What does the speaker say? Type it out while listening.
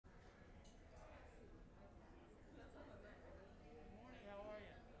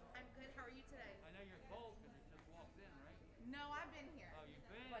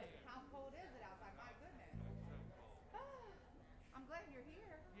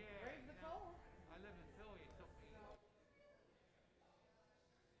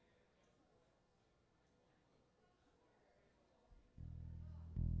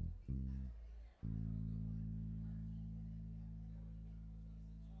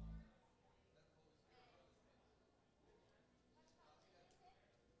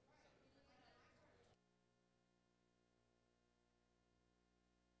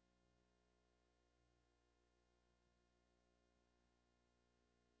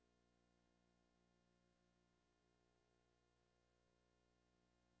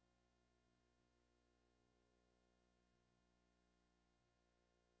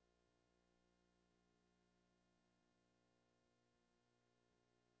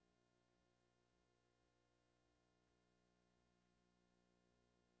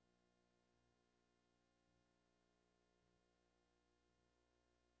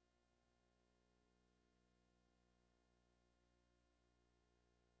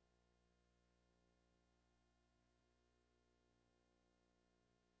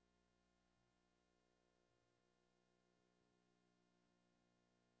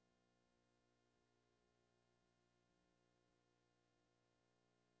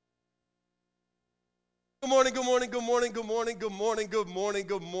Good morning, good morning, good morning, good morning, good morning, good morning,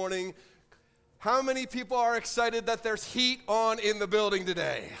 good morning. How many people are excited that there's heat on in the building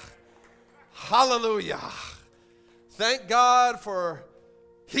today? Hallelujah. Thank God for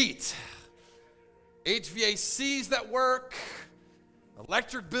heat. HVACs that work,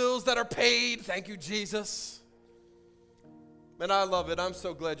 electric bills that are paid. Thank you, Jesus. Man, I love it. I'm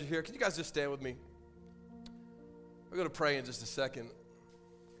so glad you're here. Can you guys just stand with me? We're going to pray in just a second.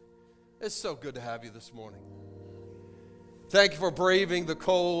 It's so good to have you this morning. Thank you for braving the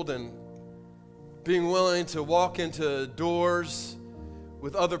cold and being willing to walk into doors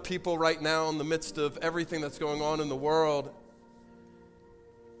with other people right now in the midst of everything that's going on in the world.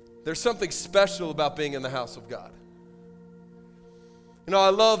 There's something special about being in the house of God. You know, I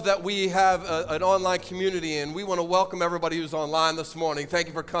love that we have an online community, and we want to welcome everybody who's online this morning. Thank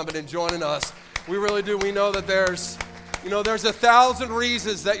you for coming and joining us. We really do. We know that there's 1,000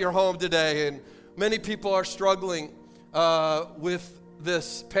 reasons that you're home today, and many people are struggling with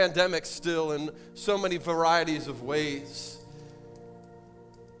this pandemic still in so many varieties of ways.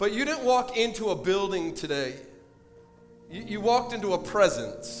 But you didn't walk into a building today. You walked into a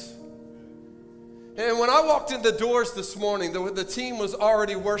presence. And when I walked in the doors this morning, the team was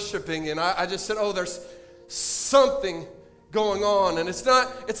already worshiping, and I just said, oh, there's something going on. And it's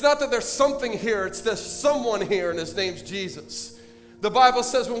not that there's something here, it's there's someone here, and his name's Jesus. The Bible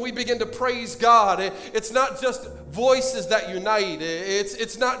says when we begin to praise God, it's not just voices that unite.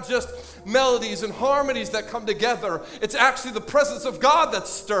 It's not just melodies and harmonies that come together. It's actually the presence of God that's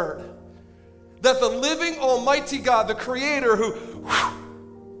stirred. That the living Almighty God, the Creator who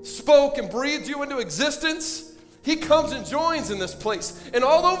spoke and breathed you into existence, He comes and joins in this place. And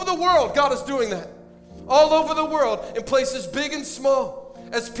all over the world, God is doing that. All over the world, in places big and small,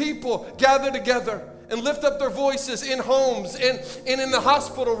 as people gather together and lift up their voices in homes and in the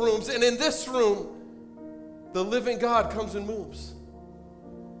hospital rooms and in this room, the living God comes and moves.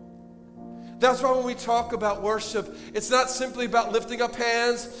 That's why when we talk about worship, it's not simply about lifting up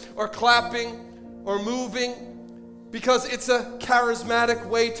hands or clapping or moving, because it's a charismatic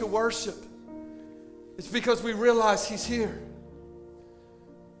way to worship. It's because we realize He's here.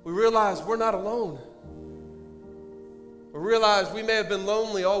 We realize we're not alone. We realize we may have been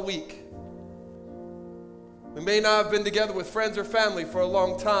lonely all week. We may not have been together with friends or family for a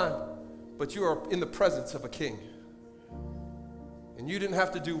long time, but you are in the presence of a king. And you didn't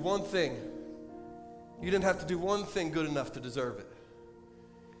have to do one thing. You didn't have to do one thing good enough to deserve it.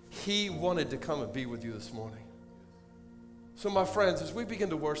 He wanted to come and be with you this morning. So my friends, as we begin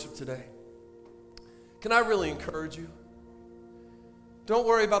to worship today, can I really encourage you? Don't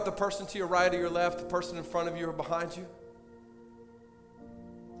worry about the person to your right or your left, the person in front of you or behind you.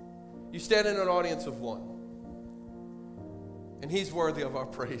 You stand in an audience of one, and He's worthy of our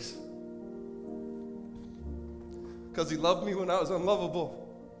praise. Because He loved me when I was unlovable.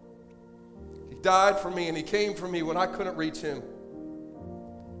 He died for me, and He came for me when I couldn't reach Him.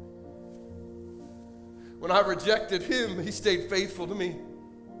 When I rejected Him, He stayed faithful to me.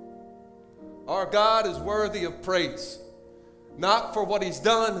 Our God is worthy of praise, not for what He's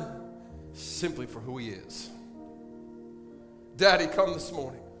done, simply for who He is. Daddy, come this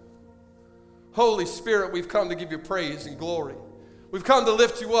morning. Holy Spirit, we've come to give you praise and glory. We've come to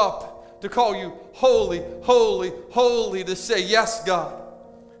lift you up, to call you holy, holy, holy, to say, yes, God.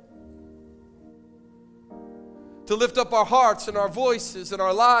 To lift up our hearts and our voices and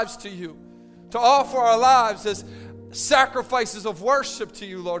our lives to you. To offer our lives as sacrifices of worship to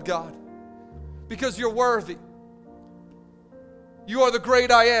you, Lord God. Because you're worthy. You are the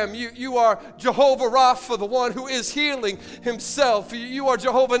great I am. You are Jehovah Rapha, the one who is healing Himself. You are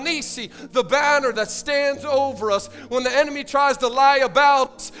Jehovah Nisi, the banner that stands over us. When the enemy tries to lie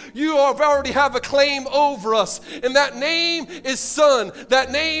about us, you already have a claim over us. And that name is son.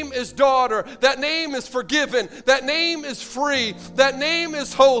 That name is daughter. That name is forgiven. That name is free. That name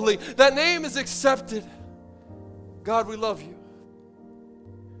is holy. That name is accepted. God, we love you.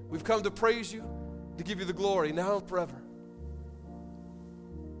 We've come to praise you, to give you the glory now and forever.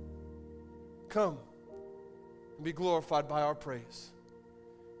 Come and be glorified by our praise.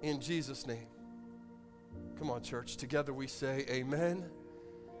 In Jesus' name. Come on, church. Together we say amen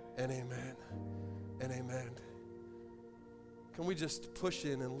and amen and amen. Can we just push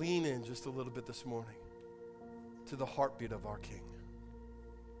in and lean in just a little bit this morning to the heartbeat of our King?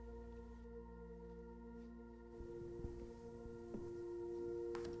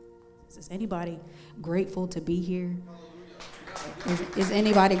 Is anybody grateful to be here? Is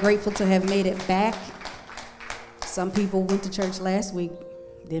anybody grateful to have made it back? Some people went to church last week,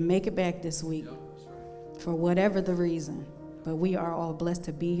 didn't make it back this week, for whatever the reason. but we are all blessed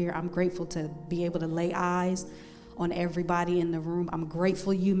to be here. I'm grateful to be able to lay eyes on everybody in the room. I'm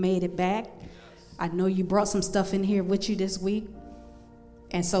grateful you made it back. I know you brought some stuff in here with you this week,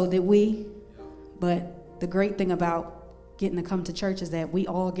 and so did we. But the great thing about getting to come to church is that we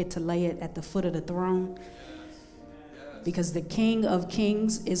all get to lay it at the foot of the throne, because the King of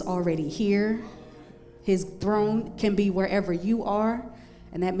Kings is already here. His throne can be wherever you are,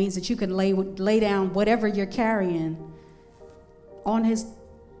 and that means that you can lay down whatever you're carrying on his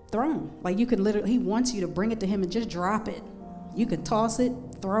throne. Like, you can literally, he wants you to bring it to him and just drop it. You can toss it,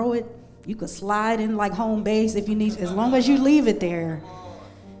 throw it, you could slide in like home base if you need, as long as you leave it there.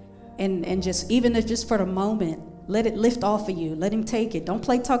 And just, even if just for the moment, let it lift off of you. Let him take it. Don't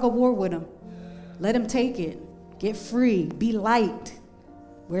play tug of war with him. Let him take it. Get free. Be light.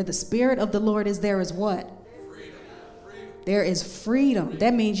 Where the Spirit of the Lord is, there is what? Freedom. There is freedom.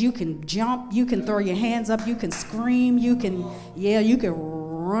 That means you can jump, you can throw your hands up, you can scream, you can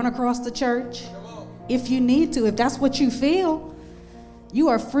run across the church if you need to, if that's what you feel. You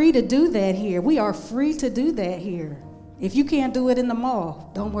are free to do that here. We are free to do that here. If you can't do it in the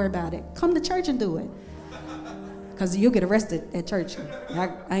mall, don't worry about it. Come to church and do it. Because you'll get arrested at church. I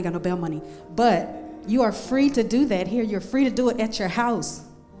ain't got no bail money. But you are free to do that here. You're free to do it at your house.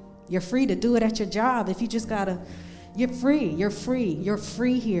 You're free to do it at your job. If you just gotta, you're free. You're free. You're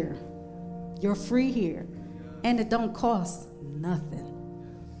free here. You're free here. And it don't cost nothing.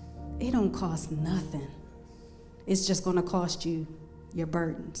 It don't cost nothing. It's just gonna cost you your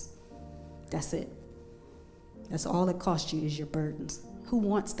burdens. That's it. That's all it costs you, is your burdens. Who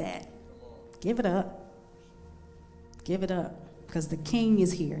wants that? Give it up. Give it up. Because the King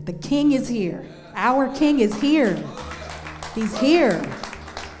is here. The King is here. Our King is here. He's here.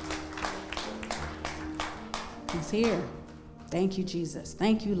 He's here. Thank you, Jesus.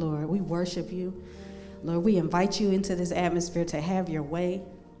 Thank you, Lord. We worship you. Lord, we invite you into this atmosphere to have your way.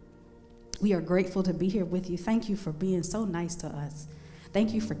 We are grateful to be here with you. Thank you for being so nice to us.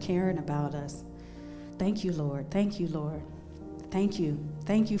 Thank you for caring about us. Thank you, Lord. Thank you, Lord. Thank you.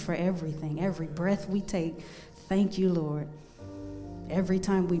 Thank you for everything. Every breath we take. Thank you, Lord. Every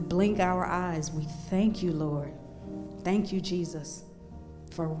time we blink our eyes, we thank you, Lord. Thank you, Jesus,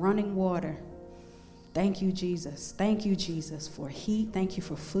 for running water. Thank you, Jesus. Thank you, Jesus, for heat. Thank you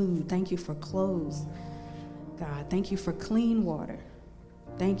for food. Thank you for clothes. God, thank you for clean water.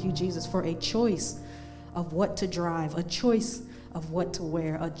 Thank you, Jesus, for a choice of what to drive, a choice of what to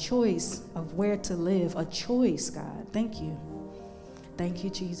wear, a choice of where to live, a choice, God. Thank you. Thank you,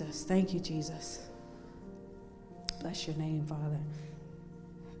 Jesus. Thank you, Jesus. Bless your name, Father.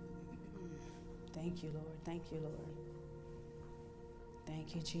 Thank you, Lord. Thank you, Lord.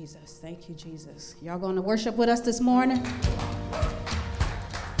 Thank you, Jesus. Thank you, Jesus. Y'all going to worship with us this morning?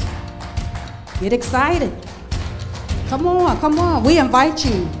 Get excited. Come on, come on. We invite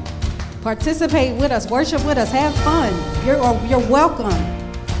you. Participate with us. Worship with us. Have fun. You're welcome.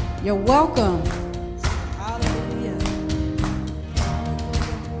 You're welcome. Hallelujah.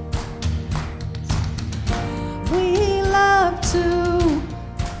 We love to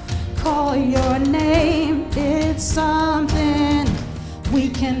call your name. It's something we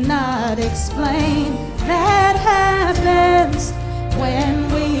cannot explain that happens when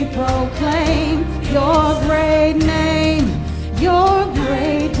we proclaim your great name, your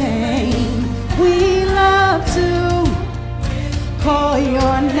great name. We love to call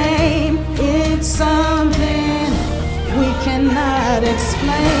your name. It's something we cannot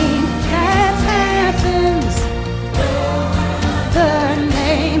explain that happens. The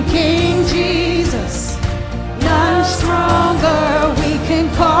name King Jesus, none stronger, we can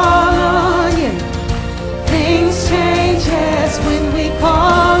call on you. Things change, yes, when we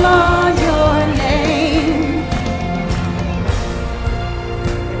call on your name.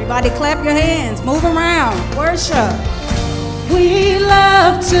 Everybody clap your hands, move around, worship. We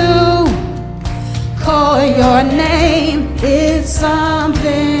love to call your name. It's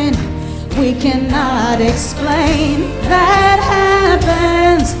something we cannot explain that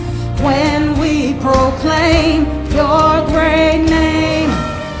happens when we proclaim your great name,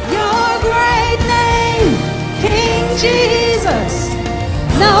 King Jesus.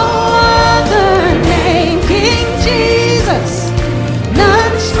 No other name, King Jesus.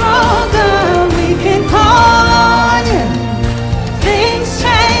 None stronger, we can call on you. Things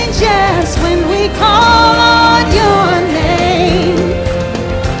change, yes, when we call on your name,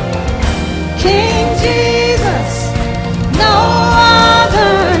 King Jesus. No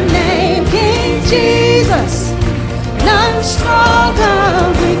other name, King Jesus.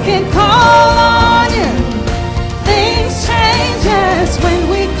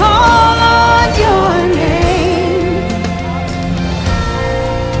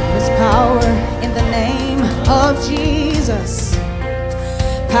 of Jesus.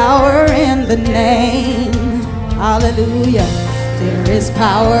 Power in the name. Hallelujah. There is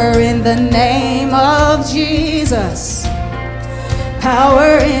power in the name of Jesus.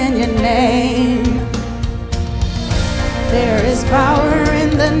 Power in your name. There is power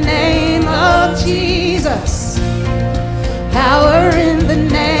in the name of Jesus. Power in the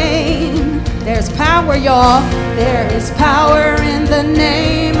name. There's power, y'all. There is power in the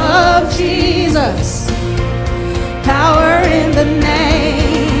name of Jesus. Power in the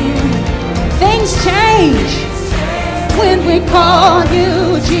name. Things change when we call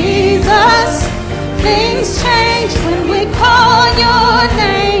you Jesus. Things change when we call your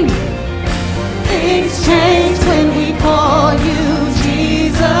name. Things change when we call you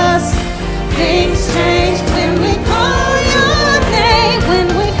Jesus. Things change when we call your name. When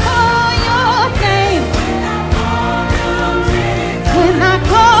we call your name. When I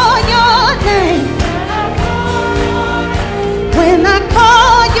call your name. When I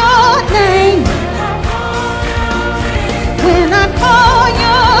call your name. When I call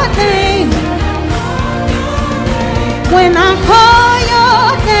your name. When I call your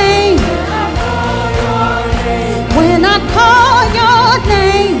name. When I call your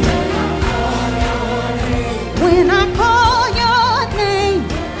name. When I call your name.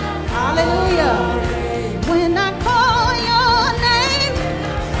 Hallelujah. When I call your name.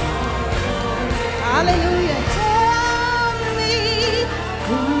 Hallelujah. Tell me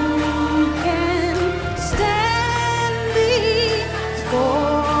who can stand before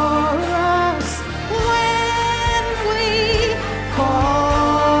us when we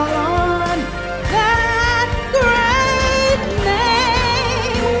call on that great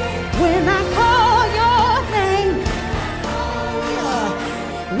name. When I call your name.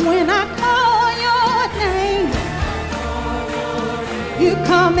 When I call your name. You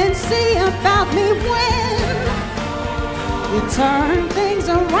come and see about me when you turn things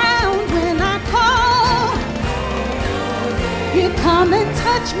around. When I call, you come and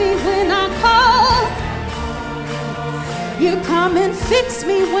touch me. When I call, you come and fix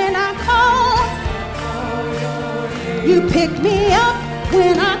me. When I call, you pick me up.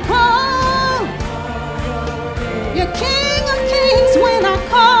 When I call, you're King of Kings. When I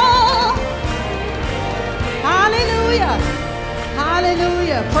call, hallelujah,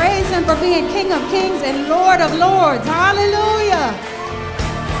 hallelujah. Praise him for being King of Kings and Lord of Lords. Hallelujah.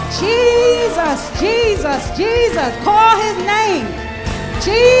 Jesus, Jesus, Jesus. Call his name.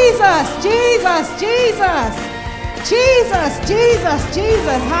 Jesus, Jesus, Jesus. Jesus, Jesus,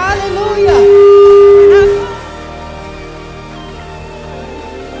 Jesus. Hallelujah.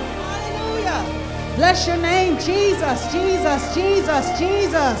 Hallelujah. Bless your name, Jesus, Jesus, Jesus,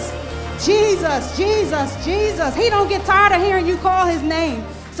 Jesus. Jesus, Jesus, Jesus. He don't get tired of hearing you call his name.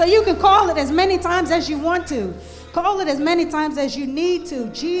 So you can call it as many times as you want to. Call it as many times as you need to.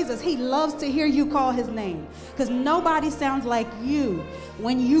 Jesus, he loves to hear you call his name. Because nobody sounds like you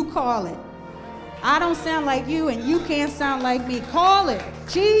when you call it. I don't sound like you and you can't sound like me. Call it.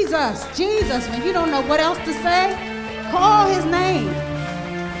 Jesus, Jesus. When you don't know what else to say, call his name.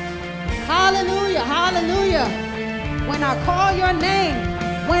 Hallelujah, hallelujah. When I call your name.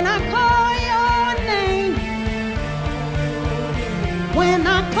 When I call your name, when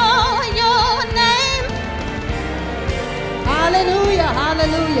I call your name, hallelujah,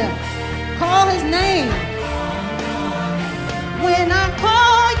 hallelujah, call his name. When I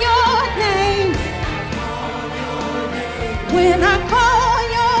call your name, when I call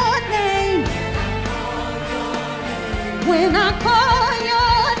your name, when I call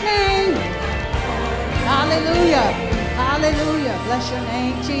your name, hallelujah. Hallelujah. Bless your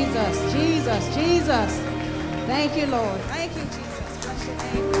name, Jesus. Jesus, Jesus. Thank you, Lord. Thank you, Jesus. Bless your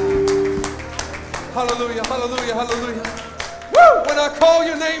name, God. Hallelujah, hallelujah, hallelujah. Woo! When I call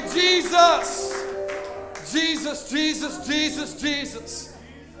your name, Jesus. Jesus, Jesus, Jesus, Jesus.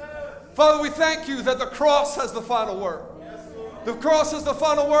 Father, we thank you that the cross has the final word. The cross has the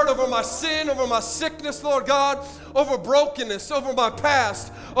final word over my sin, over my sickness, Lord God, over brokenness, over my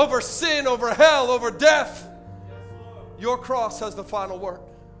past, over sin, over hell, over death. Your cross has the final word.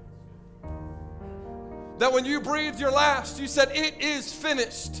 That when you breathed your last, you said, "It is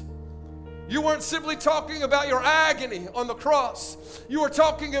finished." You weren't simply talking about your agony on the cross. You were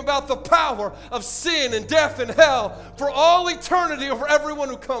talking about the power of sin and death and hell for all eternity over everyone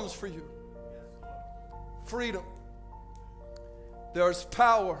who comes for you. Freedom. There's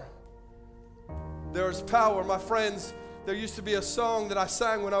power. There's power. My friends, there used to be a song that I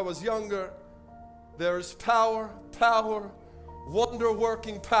sang when I was younger. There's power, power,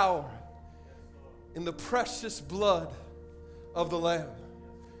 wonder-working power in the precious blood of the Lamb.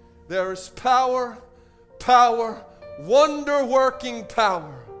 There is power, power, wonder-working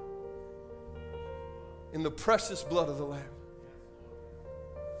power in the precious blood of the Lamb.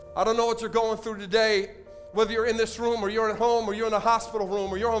 I don't know what you're going through today, whether you're in this room or you're at home or you're in a hospital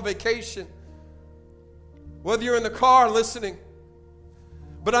room or you're on vacation, whether you're in the car listening.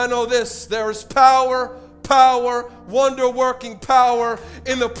 But I know this, there is power, wonder-working power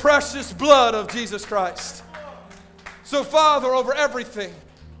in the precious blood of Jesus Christ. So, Father, over everything,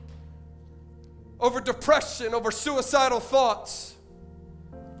 over depression, over suicidal thoughts,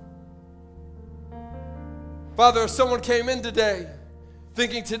 Father, if someone came in today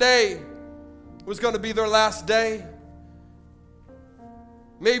thinking today was going to be their last day,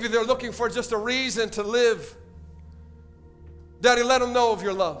 maybe they're looking for just a reason to live, Daddy, let them know of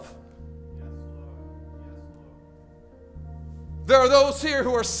your love. There are those here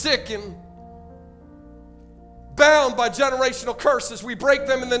who are sick and bound by generational curses. We break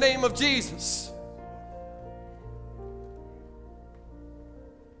them in the name of Jesus.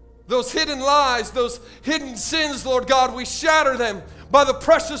 Those hidden lies, those hidden sins, Lord God, we shatter them by the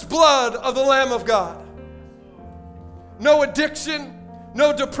precious blood of the Lamb of God. No addiction,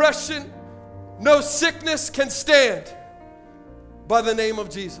 no depression, no sickness can stand by the name of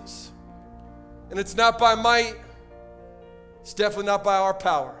Jesus. And it's not by might, it's definitely not by our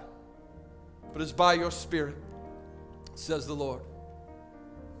power, but it's by your Spirit, says the Lord.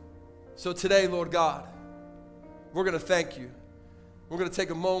 So today, Lord God, we're going to thank you. We're going to take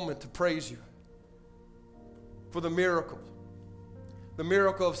a moment to praise you for the miracle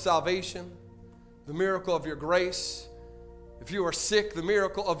of salvation, the miracle of your grace. If you are sick, the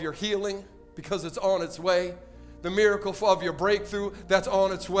miracle of your healing, because it's on its way. The miracle of your breakthrough, that's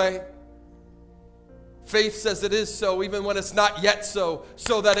on its way. Faith says it is so, even when it's not yet so,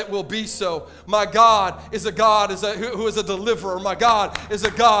 so that it will be so. My God is a God who is a deliverer. My God is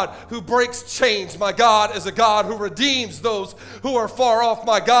a God who breaks chains. My God is a God who redeems those who are far off.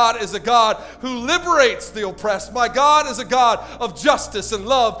 My God is a God who liberates the oppressed. My God is a God of justice and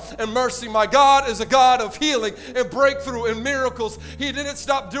love and mercy. My God is a God of healing and breakthrough and miracles. He didn't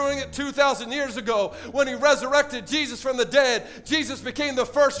stop doing it 2,000 years ago when he resurrected Jesus from the dead. Jesus became the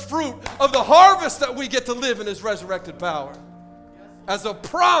first fruit of the harvest that we get to live in his resurrected power as a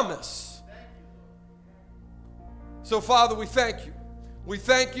promise. So, Father, we thank you. We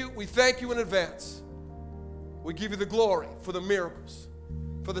thank you. We thank you in advance. We give you the glory for the miracles,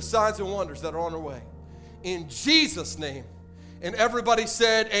 for the signs and wonders that are on their way. In Jesus' name. And everybody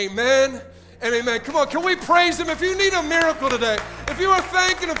said amen and amen. Come on, can we praise him? If you need a miracle today, if you are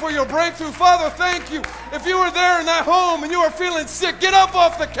thanking him for your breakthrough, Father, thank you. If you are there in that home and you are feeling sick, get up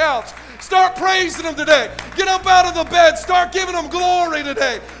off the couch. Start praising him today. Get up out of the bed. Start giving him glory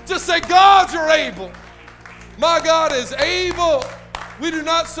today. Just say, God, you're able. My God is able. We do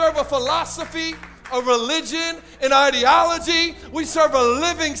not serve a philosophy, a religion, an ideology. We serve a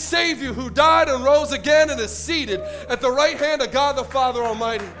living Savior who died and rose again and is seated at the right hand of God the Father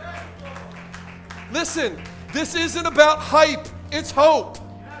Almighty. Listen, this isn't about hype. It's hope.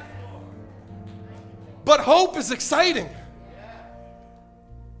 But hope is exciting.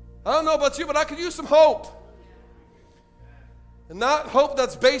 I don't know about you, but I could use some hope. And not hope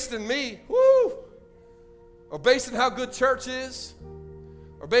that's based in me, woo, or based in how good church is,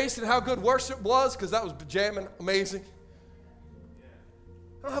 or based in how good worship was, because that was jamming, amazing.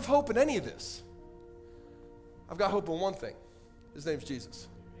 I don't have hope in any of this. I've got hope in one thing. His name's Jesus.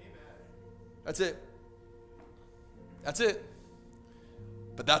 That's it. That's it.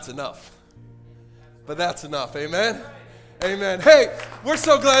 But that's enough. But that's enough. Amen? Amen. Hey, we're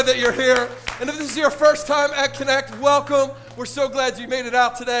so glad that you're here. And if this is your first time at Connect, welcome. We're so glad you made it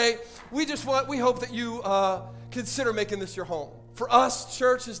out today. We hope that you consider making this your home. For us,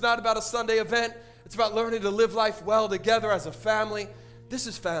 church is not about a Sunday event. It's about learning to live life well together as a family. This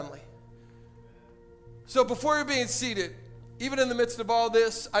is family. So before you're being seated, even in the midst of all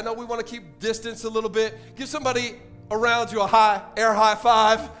this, I know we want to keep distance a little bit. Give somebody around you a air high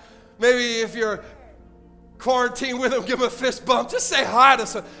five. Maybe if you're quarantine with them, give them a fist bump. Just say hi to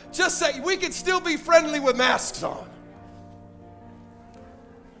some. Just say, we can still be friendly with masks on.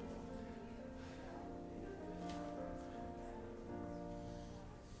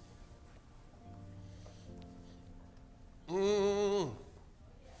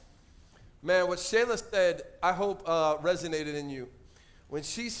 Man, what Shayla said, I hope resonated in you. When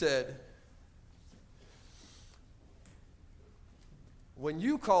she said, when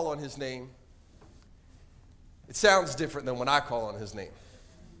you call on his name, it sounds different than when I call on his name.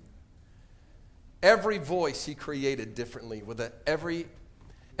 Every voice he created differently. Every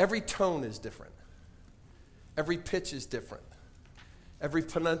tone is different. Every pitch is different. every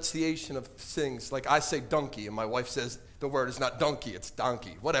pronunciation of things. Like I say donkey, and my wife says the word is not donkey, it's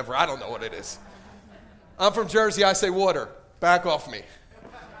donkey. Whatever, I don't know what it is. I'm from Jersey, I say water. Back off me.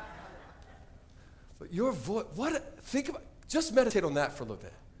 But your voice, think about, just meditate on that for a little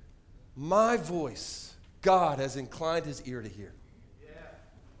bit. My voice, God has inclined his ear to hear.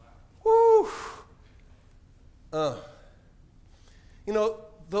 Woo! You know,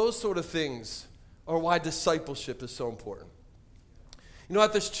 those sort of things are why discipleship is so important. You know,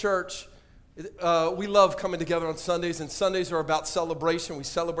 at this church, we love coming together on Sundays, and Sundays are about celebration. We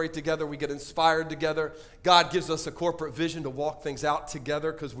celebrate together. We get inspired together. God gives us a corporate vision to walk things out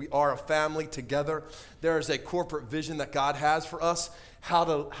together because we are a family together. There is a corporate vision that God has for us, how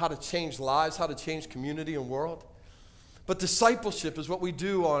to change lives, how to change community and world. But discipleship is what we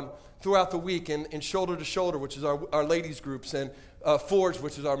do throughout the week in Shoulder to Shoulder, which is our ladies groups, and Forge,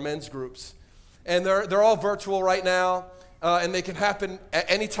 which is our men's groups. And they're all virtual right now. And they can happen at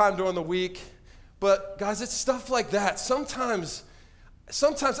any time during the week. But guys, it's stuff like that. Sometimes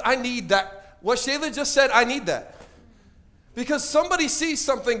I need that. What Shayla just said, I need that. Because somebody sees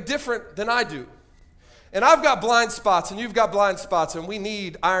something different than I do. And I've got blind spots, and you've got blind spots, and we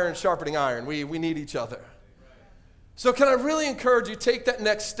need iron sharpening iron. We need each other. So can I really encourage you, take that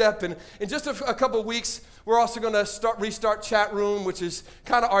next step. And in just a couple of weeks, we're also going to restart Chat Room, which is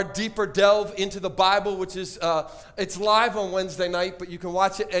kind of our deeper delve into the Bible, which is, it's live on Wednesday night, but you can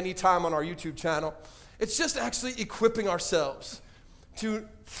watch it anytime on our YouTube channel. It's just actually equipping ourselves to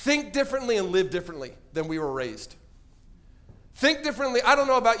think differently and live differently than we were raised. Think differently. I don't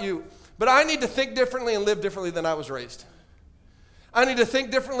know about you, but I need to think differently and live differently than I was raised. I need to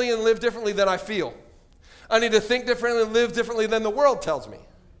think differently and live differently than I feel. I need to think differently and live differently than the world tells me.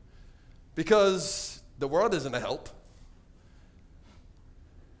 Because the world isn't a help.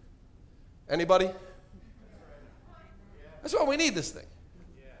 Anybody? That's why we need this thing.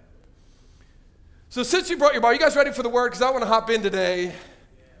 So since you brought your Bible, you guys ready for the word? Because I want to hop in today.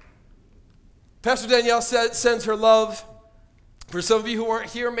 Pastor Danielle sends her love. For some of you who weren't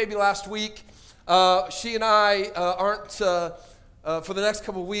here maybe last week, she and I aren't, for the next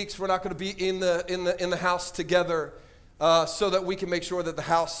couple of weeks, we're not going to be in the house together so that we can make sure that the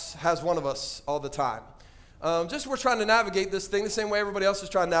house has one of us all the time. We're trying to navigate this thing the same way everybody else is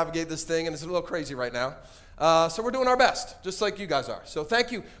trying to navigate this thing, and it's a little crazy right now. So we're doing our best, just like you guys are. So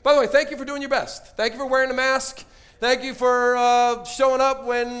thank you. By the way, thank you for doing your best. Thank you for wearing a mask. Thank you for showing up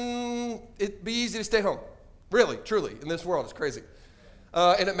when it'd be easy to stay home. Really, truly, in this world, it's crazy.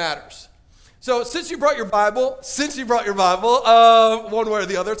 And it matters. So since you brought your Bible, one way or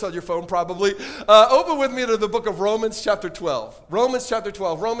the other, it's on your phone probably, open with me to the book of Romans chapter 12. Romans chapter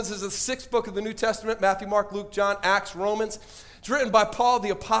 12. Romans is the sixth book of the New Testament. Matthew, Mark, Luke, John, Acts, Romans. It's written by Paul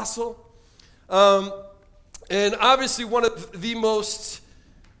the Apostle. And obviously one of the most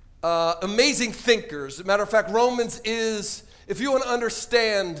amazing thinkers. As a matter of fact, Romans is, if you want to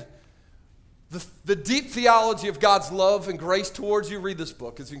understand the deep theology of God's love and grace towards you, read this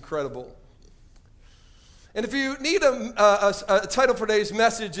book. It's incredible. And if you need a title for today's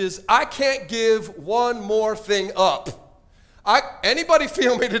message is, I can't give one more thing up. Anybody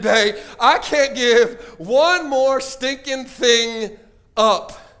feel me today? I can't give one more stinking thing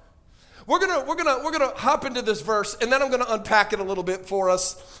up. We're gonna hop into this verse, and then I'm gonna unpack it a little bit for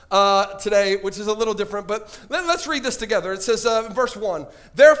us today, which is a little different. But let's read this together. It says in verse 1,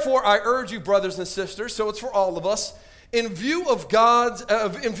 "Therefore I urge you, brothers and sisters," so it's for all of us, in view of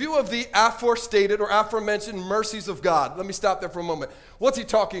the aforestated or aforementioned mercies of God. Let me stop there for a moment. What's he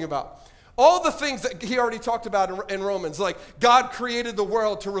talking about? All the things that he already talked about in Romans, like God created the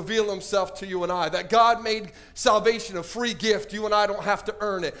world to reveal himself to you and I, that God made salvation a free gift. You and I don't have to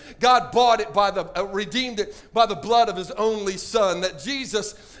earn it. God bought it redeemed it by the blood of his only son, that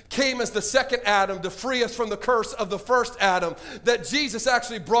Jesus came as the second Adam to free us from the curse of the first Adam, that Jesus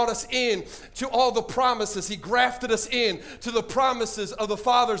actually brought us in to all the promises. He grafted us in to the promises of the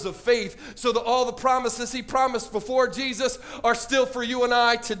fathers of faith, so that all the promises he promised before Jesus are still for you and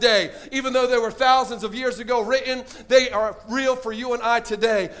I today. Even though they were thousands of years ago written, they are real for you and I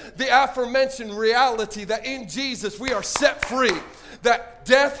today. The aforementioned reality that in Jesus we are set free, that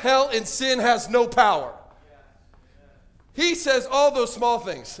death, hell, and sin has no power. He says all those small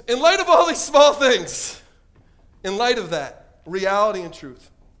things. In light of all these small things, in light of that reality and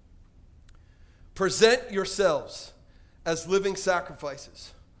truth, present yourselves as living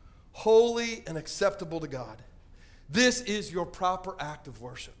sacrifices, holy and acceptable to God. This is your proper act of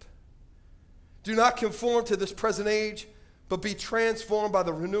worship. Do not conform to this present age, but be transformed by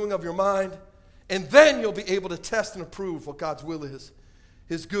the renewing of your mind, and then you'll be able to test and approve what God's will is,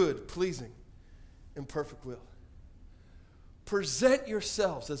 his good, pleasing, and perfect will. present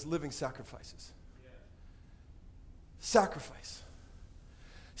yourselves as living sacrifices. Sacrifice.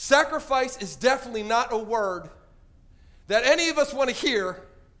 Sacrifice is definitely not a word that any of us want to hear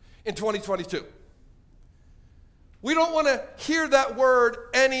in 2022. We don't want to hear that word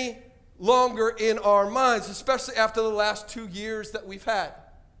any longer in our minds, especially after the last 2 years that we've had.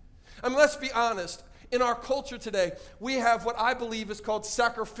 I mean, let's be honest. In our culture today, we have what I believe is called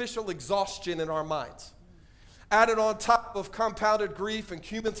sacrificial exhaustion in our minds. Added on top of compounded grief and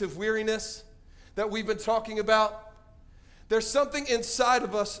cumulative weariness that we've been talking about, there's something inside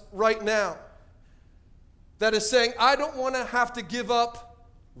of us right now that is saying, I don't want to have to give up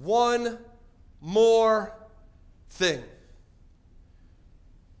one more thing.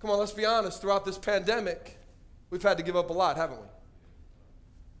 Come on, let's be honest. Throughout this pandemic, we've had to give up a lot, haven't we?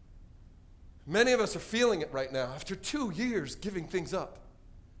 Many of us are feeling it right now after 2 years giving things up.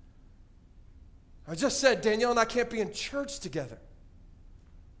 I just said Danielle and I can't be in church together.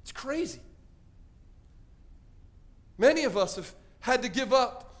 It's crazy. Many of us have had to give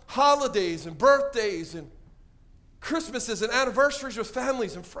up holidays and birthdays and Christmases and anniversaries with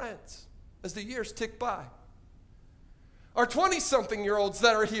families and friends as the years tick by. Our 20-something-year-olds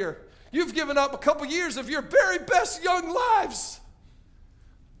that are here, you've given up a couple years of your very best young lives.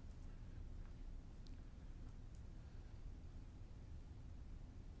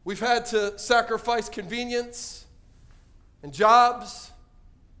 We've had to sacrifice convenience and jobs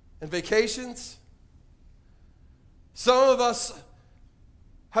and vacations. Some of us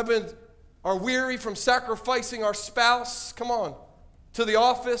are weary from sacrificing our spouse, come on, to the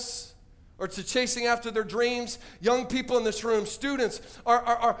office or to chasing after their dreams. Young people in this room, students,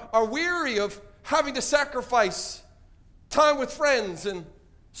 are weary of having to sacrifice time with friends and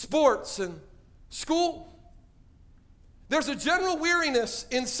sports and school. There's a general weariness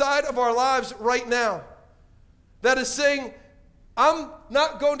inside of our lives right now that is saying, I'm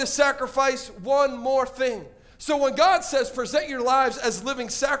not going to sacrifice one more thing. So when God says, present your lives as living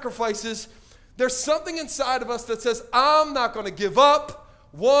sacrifices, there's something inside of us that says, I'm not going to give up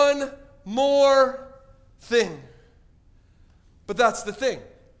one more thing. But that's the thing.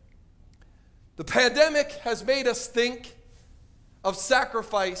 The pandemic has made us think of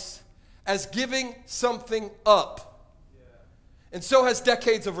sacrifice as giving something up. And so has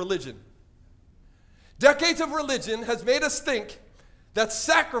decades of religion. Decades of religion has made us think that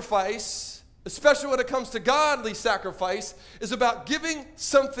sacrifice, especially when it comes to godly sacrifice, is about giving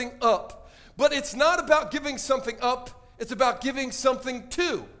something up. But it's not about giving something up, it's about giving something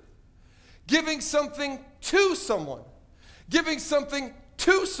to. Giving something to someone. Giving something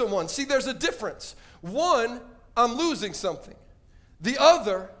to someone. See, there's a difference. One, I'm losing something. The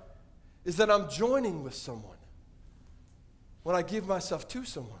other is that I'm joining with someone. When I give myself to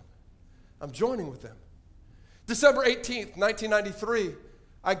someone, I'm joining with them. December 18th, 1993,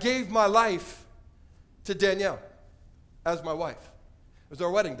 I gave my life to Danielle as my wife. It was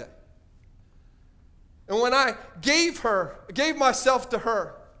our wedding day. And when I gave myself to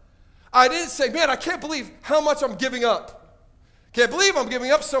her, I didn't say, man, I can't believe how much I'm giving up. Can't believe I'm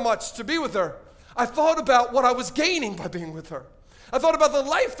giving up so much to be with her. I thought about what I was gaining by being with her. I thought about the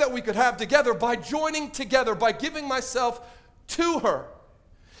life that we could have together by joining together, by giving myself to her.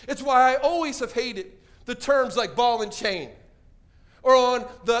 It's why I always have hated the terms like ball and chain. Or on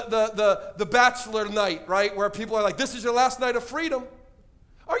the bachelor night, right? Where people are like, this is your last night of freedom.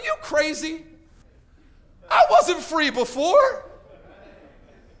 Are you crazy? I wasn't free before.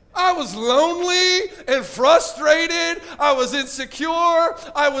 I was lonely and frustrated. I was insecure.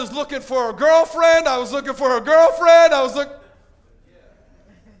 I was looking for a girlfriend.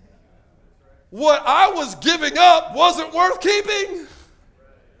 What I was giving up wasn't worth keeping.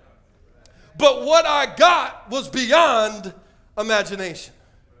 But what I got was beyond imagination.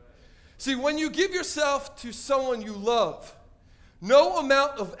 See, when you give yourself to someone you love, no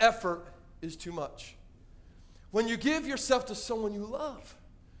amount of effort is too much. When you give yourself to someone you love,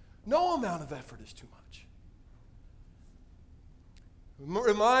 no amount of effort is too much. It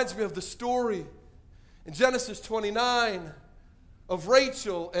reminds me of the story in Genesis 29 of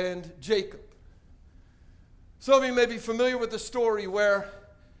Rachel and Jacob. Some of you may be familiar with the story where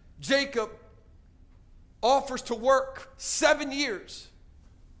Jacob offers to work 7 years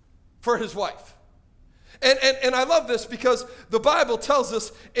for his wife. And I love this because the Bible tells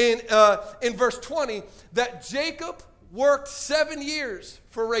us in verse 20 that Jacob worked 7 years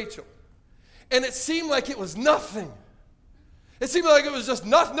for Rachel. And it seemed like it was nothing. It seemed like it was just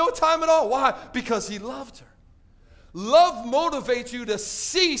no time at all. Why? Because he loved her. Love motivates you to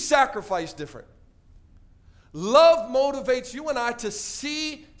see sacrifice different. Love motivates you and I to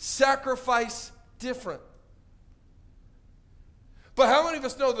see sacrifice different. But how many of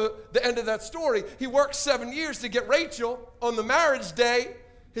us know the end of that story? He worked 7 years to get Rachel. On the marriage day,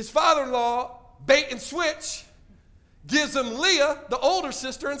 his father-in-law, bait and switch, gives him Leah, the older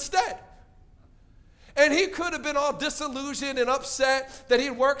sister, instead. And he could have been all disillusioned and upset that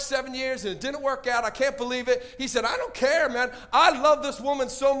he'd worked 7 years and it didn't work out. I can't believe it. He said, I don't care, man. I love this woman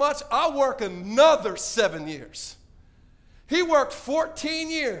so much, I'll work another 7 years. He worked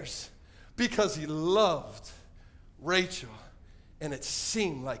 14 years because he loved Rachel, and it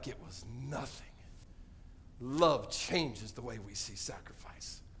seemed like it was nothing. Love changes the way we see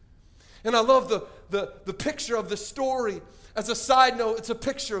sacrifice. And I love the picture of the story. As a side note, it's a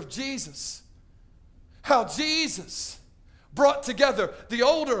picture of Jesus. How Jesus brought together the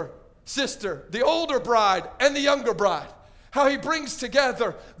older sister, the older bride, and the younger bride. How he brings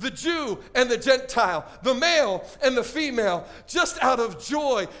together the Jew and the Gentile, the male and the female, just out of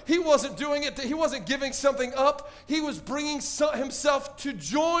joy. He wasn't doing it, he wasn't giving something up. He was bringing himself to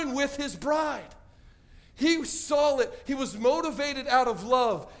join with his bride. He saw it. He was motivated out of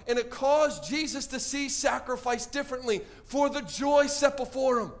love, and it caused Jesus to see sacrifice differently for the joy set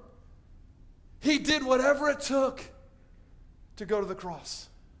before him. He did whatever it took to go to the cross.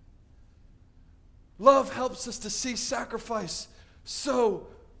 Love helps us to see sacrifice so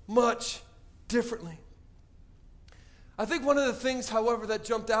much differently. I think one of the things, however, that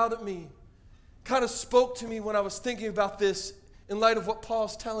jumped out at me, kind of spoke to me when I was thinking about this in light of what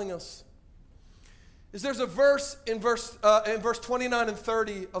Paul's telling us, is there's a verse in verse 29 and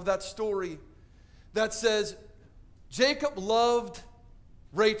 30 of that story that says, Jacob loved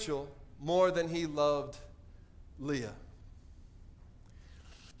Rachel more than he loved Leah.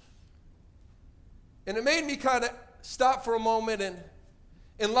 And it made me kind of stop for a moment, and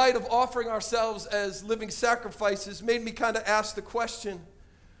in light of offering ourselves as living sacrifices, made me kind of ask the question,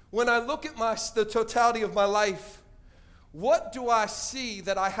 when I look at the totality of my life, what do I see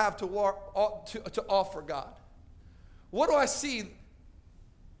that I have to offer God? What do I see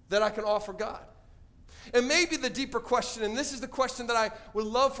that I can offer God? And maybe the deeper question, and this is the question that I would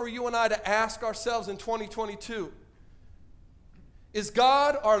love for you and I to ask ourselves in 2022, is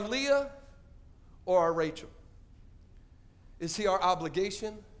God our Leah or our Rachel? Is he our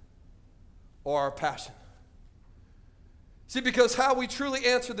obligation or our passion? See, because how we truly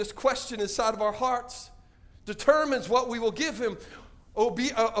answer this question inside of our hearts determines what we will give him,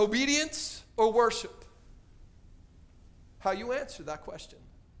 obedience or worship. How you answer that question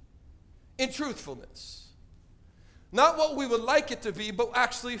in truthfulness. Not what we would like it to be, but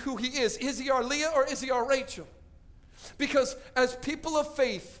actually who he is. Is he our Leah or is he our Rachel? Because as people of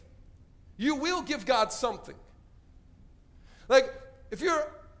faith, you will give God something. Like, if you're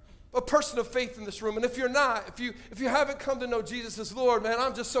a person of faith in this room, and if you're not, if you haven't come to know Jesus as Lord, man,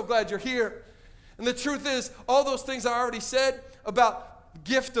 I'm just so glad you're here. And the truth is, all those things I already said about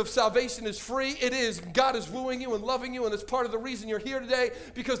gift of salvation is free. It is. God is wooing you and loving you, and it's part of the reason you're here today,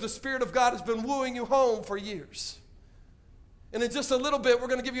 because the Spirit of God has been wooing you home for years. And in just a little bit, we're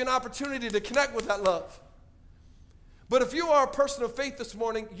going to give you an opportunity to connect with that love. But if you are a person of faith this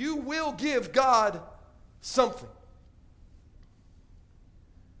morning, you will give God something.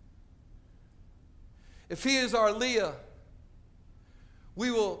 If he is our Leah,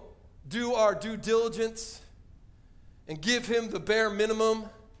 we will do our due diligence and give him the bare minimum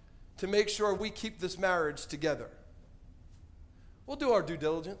to make sure we keep this marriage together. We'll do our due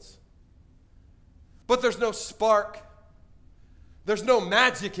diligence. But there's no spark. There's no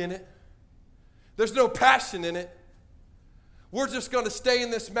magic in it. There's no passion in it. We're just going to stay in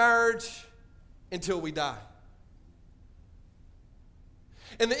this marriage until we die.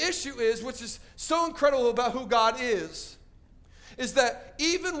 And the issue is, which is so incredible about who God is that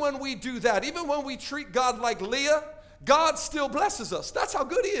even when we do that, even when we treat God like Leah, God still blesses us. That's how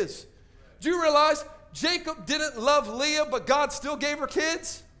good he is. Do you realize Jacob didn't love Leah, but God still gave her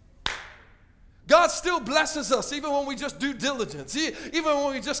kids? God still blesses us even when we just do diligence, even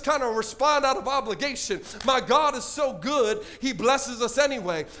when we just kind of respond out of obligation. My God is so good, he blesses us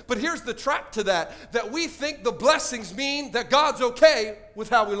anyway. But here's the trap to that we think the blessings mean that God's okay with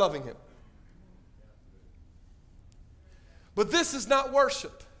how we're loving him. But this is not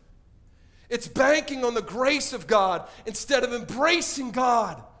worship. It's banking on the grace of God instead of embracing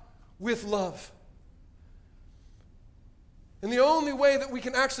God with love. And the only way that we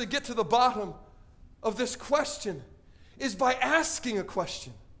can actually get to the bottom of this question is by asking a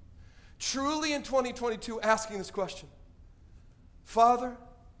question. Truly in 2022, asking this question. Father,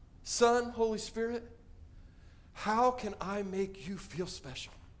 Son, Holy Spirit, how can I make you feel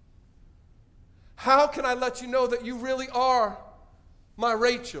special? How can I let you know that you really are my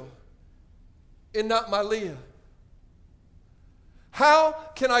Rachel and not my Leah? How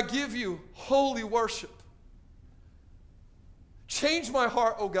can I give you holy worship? Change my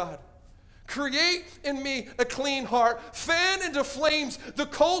heart, oh God. Create in me a clean heart. Fan into flames the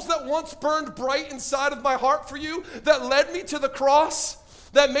coals that once burned bright inside of my heart for you, that led me to the cross,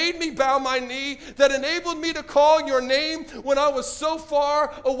 that made me bow my knee, that enabled me to call your name when I was so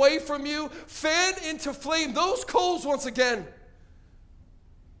far away from you. Fan into flame those coals once again.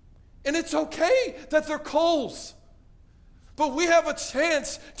 And it's okay that they're coals. But we have a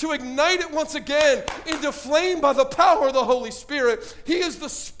chance to ignite it once again into flame by the power of the Holy Spirit. He is the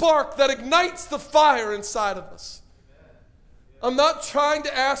spark that ignites the fire inside of us. I'm not trying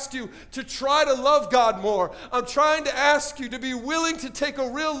to ask you to try to love God more. I'm trying to ask you to be willing to take a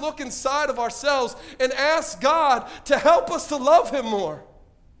real look inside of ourselves and ask God to help us to love Him more.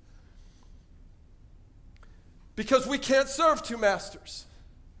 Because we can't serve two masters.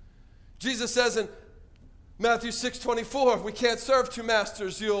 Jesus says in Matthew 6:24, we can't serve two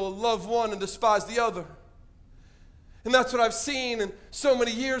masters. You'll love one and despise the other. And that's what I've seen in so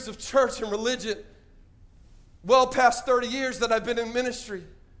many years of church and religion. Well past 30 years that I've been in ministry.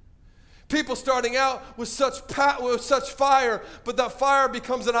 People starting out with such fire, but that fire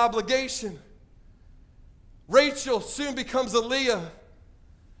becomes an obligation. Rachel soon becomes a Leah.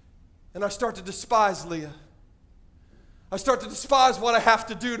 And I start to despise Leah. I start to despise what I have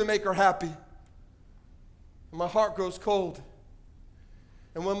to do to make her happy. And my heart grows cold.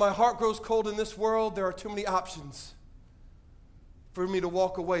 And when my heart grows cold in this world, there are too many options for me to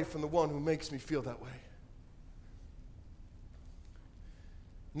walk away from the one who makes me feel that way.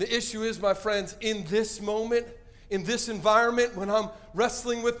 And the issue is, my friends, in this moment, in this environment, when I'm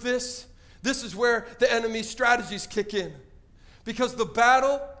wrestling with this is where the enemy's strategies kick in. Because the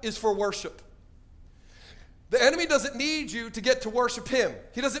battle is for worship. The enemy doesn't need you to get to worship him.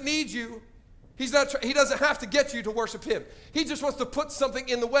 He doesn't need you. He doesn't have to get you to worship him. He just wants to put something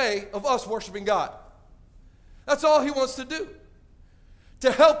in the way of us worshiping God. That's all he wants to do.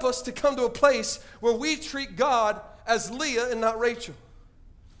 To help us to come to a place where we treat God as Leah and not Rachel.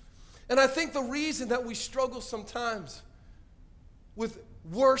 And I think the reason that we struggle sometimes with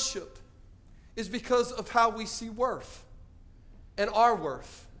worship is because of how we see worth and our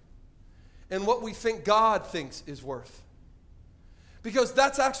worth and what we think God thinks is worth. Because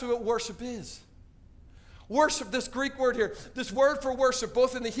that's actually what worship is. Worship, this Greek word here, this word for worship,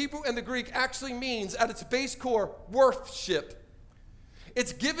 both in the Hebrew and the Greek, actually means, at its base core, worthship.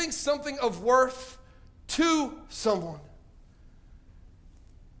 It's giving something of worth to someone.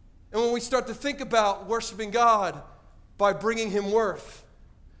 And when we start to think about worshiping God by bringing him worth,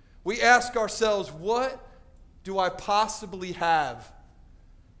 we ask ourselves, what do I possibly have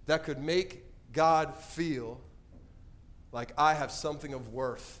that could make God feel like I have something of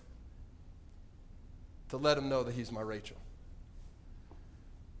worth to let him know that he's my Rachel?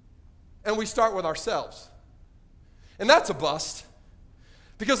 And we start with ourselves. And that's a bust.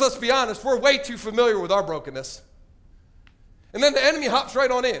 Because let's be honest, we're way too familiar with our brokenness. And then the enemy hops right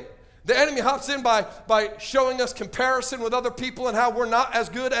on in. The enemy hops in by showing us comparison with other people and how we're not as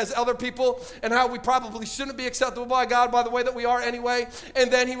good as other people and how we probably shouldn't be acceptable by God by the way that we are anyway.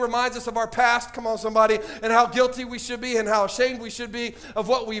 And then he reminds us of our past, come on somebody, and how guilty we should be and how ashamed we should be of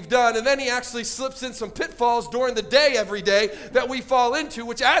what we've done. And then he actually slips in some pitfalls during the day every day that we fall into,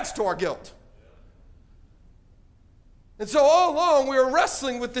 which adds to our guilt. And so all along we are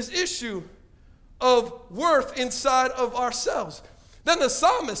wrestling with this issue of worth inside of ourselves. Then the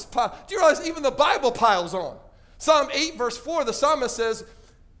psalmist, do you realize even the Bible piles on? Psalm 8 verse 4, the psalmist says,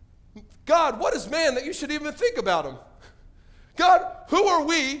 God, what is man that you should even think about him? God, who are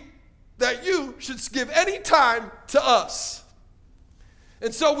we that you should give any time to us?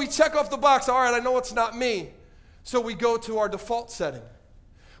 And so we check off the box, all right, I know it's not me. So we go to our default setting.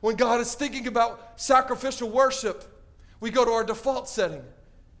 When God is thinking about sacrificial worship, we go to our default setting.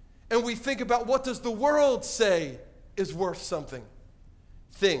 And we think about, what does the world say is worth something?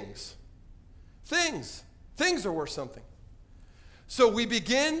 Things. Things are worth something. So we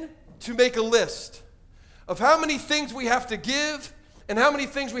begin to make a list of how many things we have to give and how many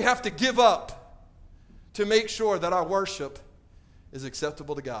things we have to give up to make sure that our worship is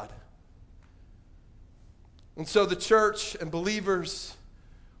acceptable to God. And so the church and believers,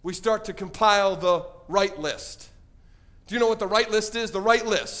 we start to compile the right list. Do you know what the right list is? The right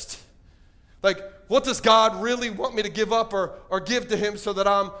list. Like, what does God really want me to give up or give to him so that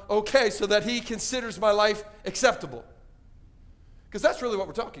I'm okay, so that he considers my life acceptable? Because that's really what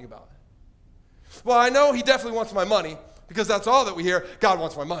we're talking about. Well, I know he definitely wants my money, because that's all that we hear. God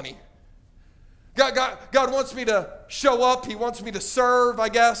wants my money. God wants me to show up. He wants me to serve, I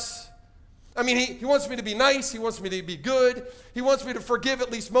guess. I mean, he wants me to be nice. He wants me to be good. He wants me to forgive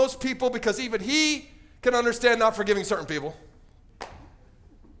at least most people because even he can understand not forgiving certain people.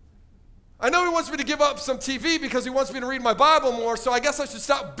 I know he wants me to give up some TV because he wants me to read my Bible more, so I guess I should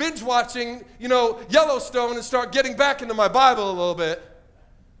stop binge watching, Yellowstone and start getting back into my Bible a little bit.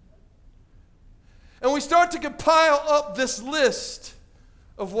 And we start to compile up this list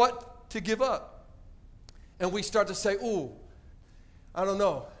of what to give up. And we start to say, ooh, I don't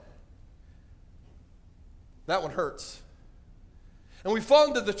know. That one hurts. And we fall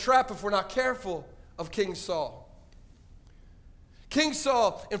into the trap, if we're not careful, of King Saul. King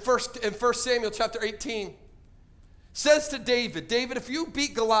Saul, in 1 Samuel chapter 18, says to David, David, if you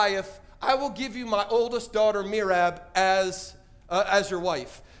beat Goliath, I will give you my oldest daughter, Merab, as your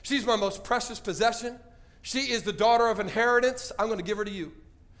wife. She's my most precious possession. She is the daughter of inheritance. I'm going to give her to you.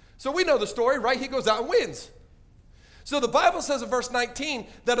 So we know the story, right? He goes out and wins. So the Bible says in verse 19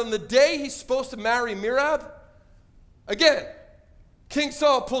 that on the day he's supposed to marry Merab, again, King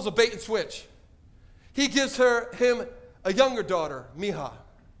Saul pulls a bait and switch. He gives him a younger daughter, Michal,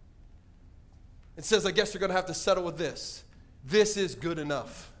 and says, I guess you're going to have to settle with this. This is good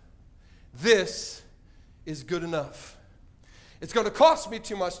enough. This is good enough. It's going to cost me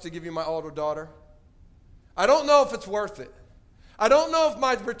too much to give you my older daughter. I don't know if it's worth it. I don't know if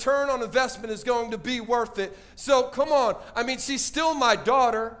my return on investment is going to be worth it. So come on. I mean, she's still my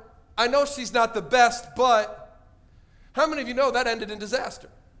daughter. I know she's not the best, but how many of you know that ended in disaster?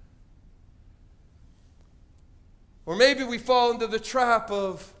 Or maybe we fall into the trap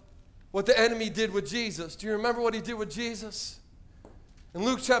of what the enemy did with Jesus. Do you remember what he did with Jesus? In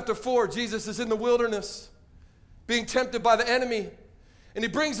Luke chapter 4, Jesus is in the wilderness being tempted by the enemy. And he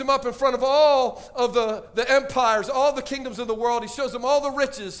brings him up in front of all of the empires, all the kingdoms of the world. He shows them all the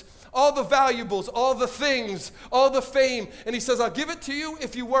riches, all the valuables, all the things, all the fame. And he says, I'll give it to you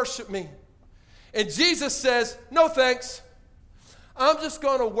if you worship me. And Jesus says, no thanks. I'm just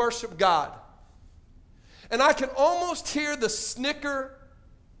going to worship God. And I can almost hear the snicker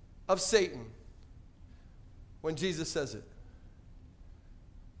of Satan when Jesus says it.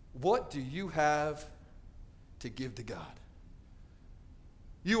 What do you have to give to God?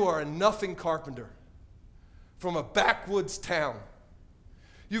 You are a nothing carpenter from a backwoods town.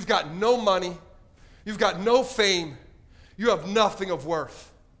 You've got no money. You've got no fame. You have nothing of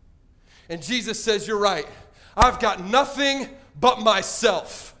worth. And Jesus says, you're right. I've got nothing but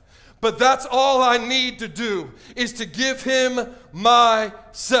myself. But that's all I need to do is to give him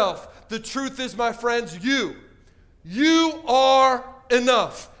myself. The truth is, my friends, you are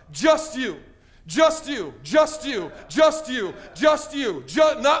enough. Just you. Just you, just you, just you, just you.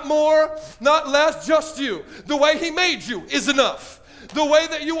 Not more, not less, just you. The way he made you is enough. The way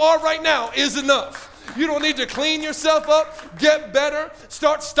that you are right now is enough. You don't need to clean yourself up, get better,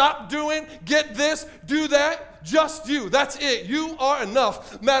 stop doing, get this, do that. Just you. That's it. You are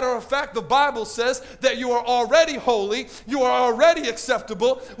enough. Matter of fact, the Bible says that you are already holy. You are already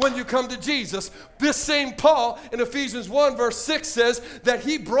acceptable when you come to Jesus. This same Paul in Ephesians 1 verse 6 says that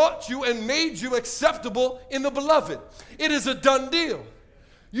he brought you and made you acceptable in the beloved. It is a done deal.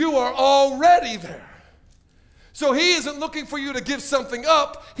 You are already there. So he isn't looking for you to give something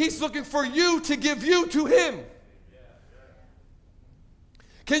up. He's looking for you to give you to him.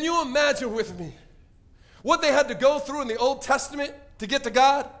 Can you imagine with me what they had to go through in the Old Testament to get to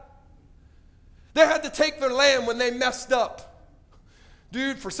God? They had to take their lamb when they messed up.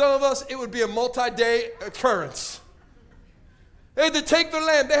 Dude, for some of us, it would be a multi-day occurrence. They had to take their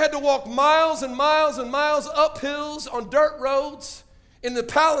lamb. They had to walk miles and miles and miles up hills on dirt roads in the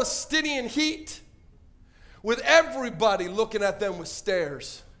Palestinian heat with everybody looking at them with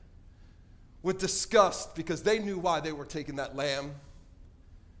stares, with disgust, because they knew why they were taking that lamb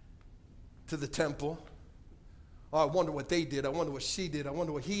to the temple. Oh, I wonder what they did. I wonder what she did. I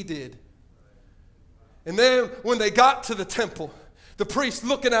wonder what he did. And then when they got to the temple, the priest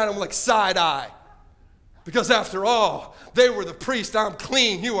looking at him like side eye. Because after all, they were the priest. I'm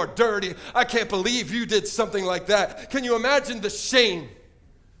clean. You are dirty. I can't believe you did something like that. Can you imagine the shame,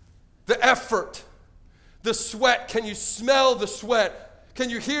 the effort, the sweat? Can you smell the sweat? Can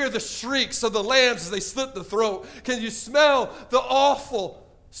you hear the shrieks of the lambs as they slit the throat? Can you smell the awful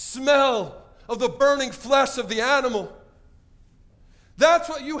smell of the burning flesh of the animal? That's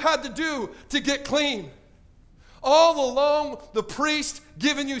what you had to do to get clean. All along, the priest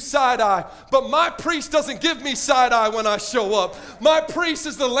giving you side eye, but my priest doesn't give me side eye when I show up. My priest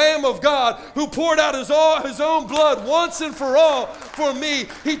is the Lamb of God who poured out his own blood once and for all for me.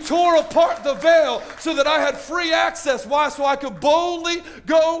 He tore apart the veil so that I had free access. Why? So I could boldly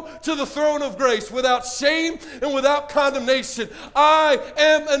go to the throne of grace without shame and without condemnation. I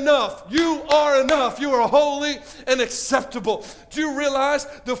am enough. You are enough. You are holy and acceptable. Do you realize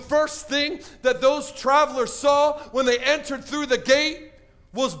the first thing that those travelers saw when they entered through the gate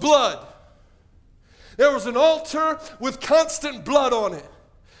was blood? There was an altar with constant blood on it.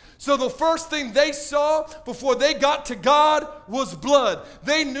 So the first thing they saw before they got to God was blood.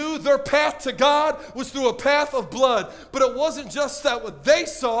 They knew their path to God was through a path of blood. But it wasn't just that what they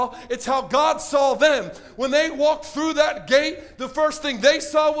saw, it's how God saw them. When they walked through that gate, the first thing they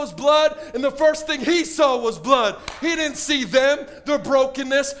saw was blood, and the first thing he saw was blood. He didn't see them, their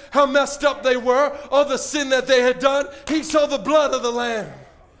brokenness, how messed up they were, all the sin that they had done. He saw the blood of the Lamb.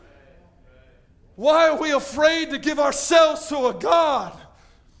 Why are we afraid to give ourselves to a God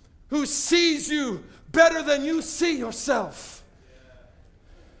who sees you better than you see yourself?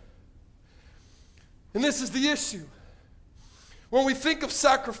 And this is the issue. When we think of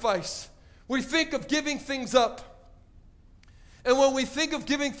sacrifice, we think of giving things up. And when we think of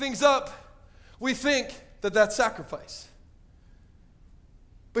giving things up, we think that that's sacrifice.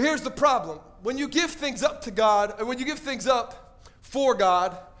 But here's the problem. When you give things up to God, or when you give things up for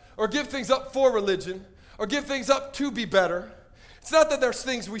God, or give things up for religion, or give things up to be better, it's not that there's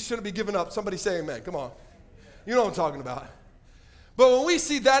things we shouldn't be giving up. Somebody say amen. Come on. You know what I'm talking about. But when we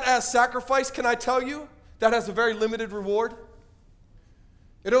see that as sacrifice, can I tell you, that has a very limited reward.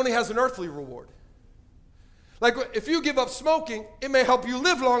 It only has an earthly reward. Like if you give up smoking, it may help you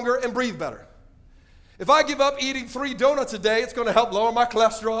live longer and breathe better. If I give up eating 3 donuts a day, it's going to help lower my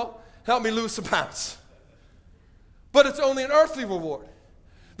cholesterol, help me lose some pounds. But it's only an earthly reward.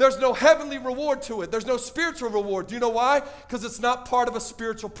 There's no heavenly reward to it. There's no spiritual reward. Do you know why? Because it's not part of a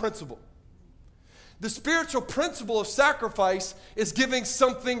spiritual principle. The spiritual principle of sacrifice is giving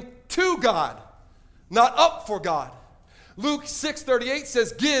something to God, not up for God. Luke 6:38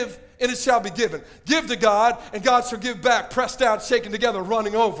 says, give and it shall be given. Give to God and God shall give back, pressed down, shaken together,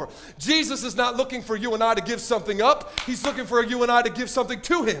 running over. Jesus is not looking for you and I to give something up. He's looking for you and I to give something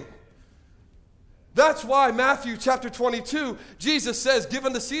to him. That's why Matthew chapter 22, Jesus says, give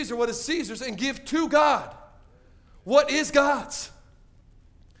unto Caesar what is Caesar's and give to God what is God's.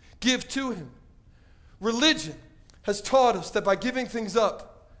 Give to him. Religion has taught us that by giving things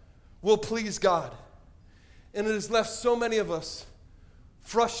up, we'll please God. And it has left so many of us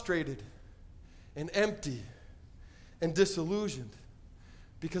frustrated and empty and disillusioned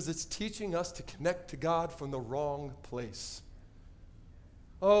because it's teaching us to connect to God from the wrong place.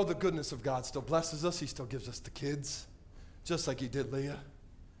 Oh, the goodness of God still blesses us. He still gives us the kids, just like he did Leah.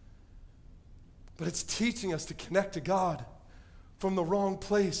 But it's teaching us to connect to God from the wrong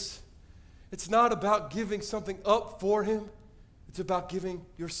place. It's not about giving something up for him. It's about giving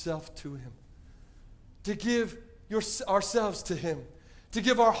yourself to him. To give ourselves to him. To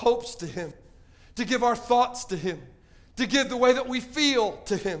give our hopes to him. To give our thoughts to him. To give the way that we feel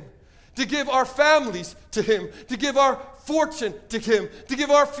to him. To give our families to him, to give our fortune to him, to give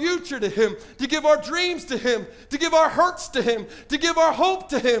our future to him, to give our dreams to him, to give our hurts to him, to give our hope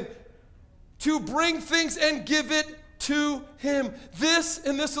to him, to bring things and give it to him. This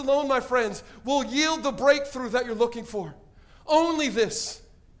and this alone, my friends, will yield the breakthrough that you're looking for. Only this.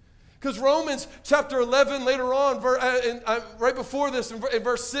 Because Romans chapter 11, later on, right before this, in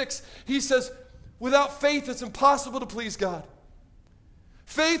verse 6, he says, without faith it's impossible to please God.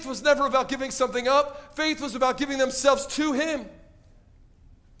 Faith was never about giving something up. Faith was about giving themselves to him.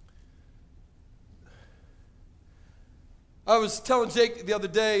 I was telling Jake the other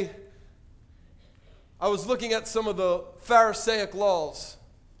day, I was looking at some of the Pharisaic laws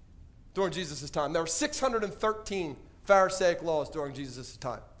during Jesus' time. There were 613 Pharisaic laws during Jesus'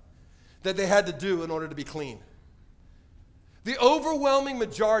 time that they had to do in order to be clean. The overwhelming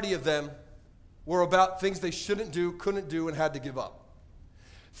majority of them were about things they shouldn't do, couldn't do, and had to give up.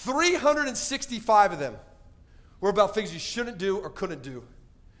 365 of them were about things you shouldn't do or couldn't do.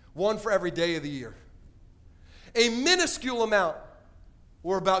 One for every day of the year. A minuscule amount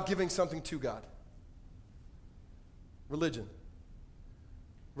were about giving something to God. Religion.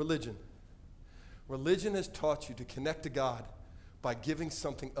 Religion. Religion has taught you to connect to God by giving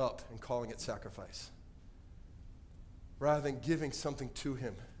something up and calling it sacrifice, rather than giving something to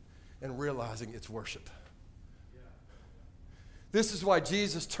him and realizing it's worship. This is why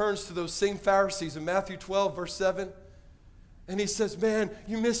Jesus turns to those same Pharisees in Matthew 12, verse 7, and he says, man,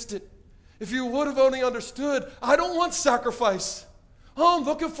 you missed it. If you would have only understood, I don't want sacrifice. All I'm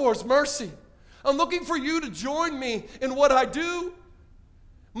looking for is mercy. I'm looking for you to join me in what I do,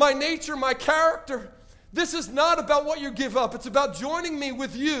 my nature, my character. This is not about what you give up. It's about joining me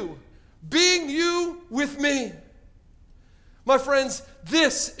with you, being you with me. My friends,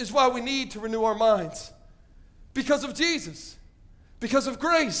 this is why we need to renew our minds. Because of Jesus, because of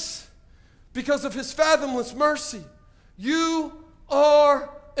grace, because of his fathomless mercy. You are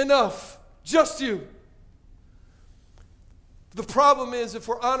enough, just you. The problem is, if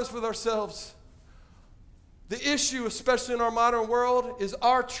we're honest with ourselves, the issue, especially in our modern world, is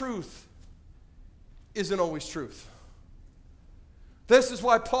our truth isn't always truth. This is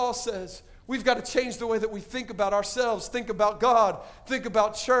why Paul says we've got to change the way that we think about ourselves, think about God, think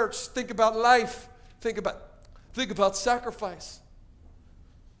about church, think about life, think about sacrifice.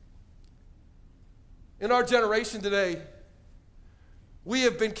 In our generation today, we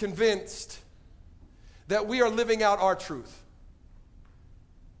have been convinced that we are living out our truth.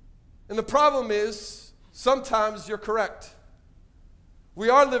 And the problem is, sometimes you're correct. We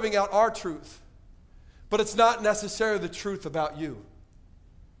are living out our truth, but it's not necessarily the truth about you.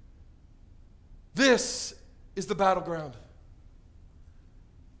 This is the battleground.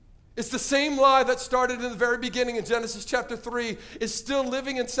 It's the same lie that started in the very beginning in Genesis chapter 3 is still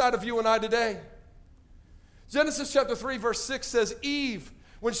living inside of you and I today. Genesis chapter 3 verse 6 says, Eve,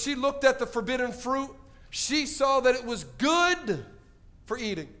 when she looked at the forbidden fruit, she saw that it was good for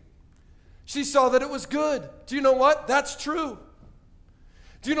eating. She saw that it was good. Do you know what? That's true.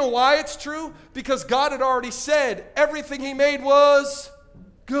 Do you know why it's true? Because God had already said everything he made was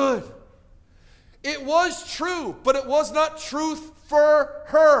good. It was true, but it was not truth for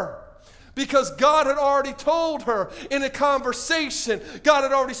her. Because God had already told her in a conversation. God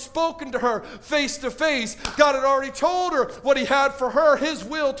had already spoken to her face to face. God had already told her what he had for her, his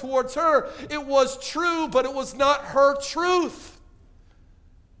will towards her. It was true, but it was not her truth.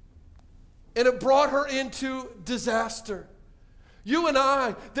 And it brought her into disaster. You and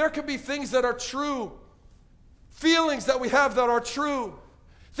I, there can be things that are true, feelings that we have that are true,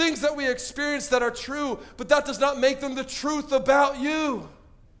 things that we experience that are true, but that does not make them the truth about you.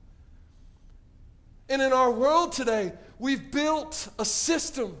 And in our world today, we've built a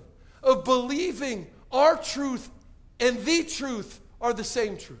system of believing our truth and the truth are the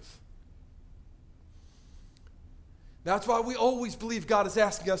same truth. That's why we always believe God is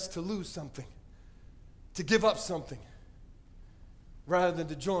asking us to lose something, to give up something, rather than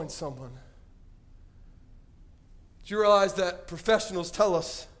to join someone. Do you realize that professionals tell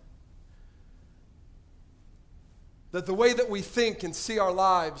us that the way that we think and see our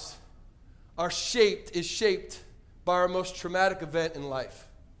lives is shaped by our most traumatic event in life,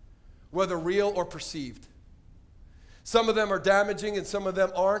 whether real or perceived. Some of them are damaging and some of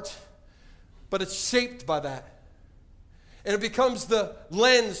them aren't, but it's shaped by that. And it becomes the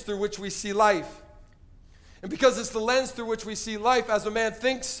lens through which we see life. And because it's the lens through which we see life, as a man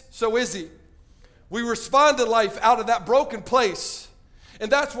thinks, so is he. We respond to life out of that broken place.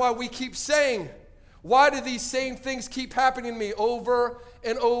 And that's why we keep saying, why do these same things keep happening to me over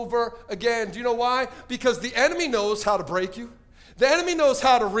and over again? Do you know why? Because the enemy knows how to break you. The enemy knows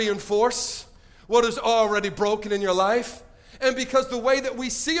how to reinforce what is already broken in your life. And because the way that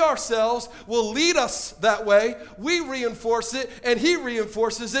we see ourselves will lead us that way, we reinforce it and he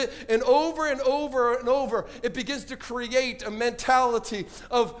reinforces it. And over and over and over, it begins to create a mentality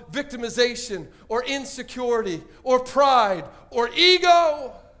of victimization or insecurity or pride or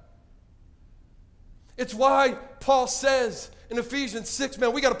ego. It's why Paul says in Ephesians 6,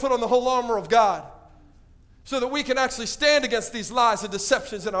 man, we got to put on the whole armor of God so that we can actually stand against these lies and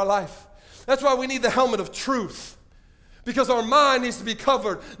deceptions in our life. That's why we need the helmet of truth. Because our mind needs to be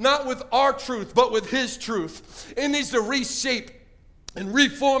covered, not with our truth, but with his truth. It needs to reshape and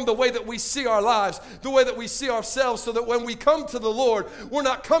reform the way that we see our lives, the way that we see ourselves, so that when we come to the Lord, we're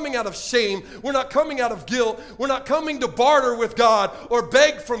not coming out of shame, we're not coming out of guilt, we're not coming to barter with God or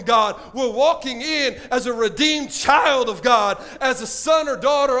beg from God. We're walking in as a redeemed child of God, as a son or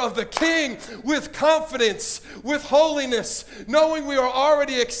daughter of the King, with confidence, with holiness, knowing we are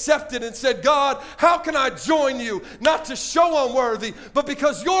already accepted and said, God, how can I join you? Not to show I'm worthy, but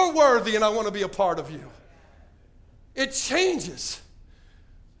because you're worthy and I want to be a part of you. It changes.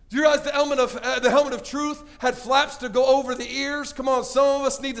 Do you realize the helmet of truth had flaps to go over the ears? Come on, some of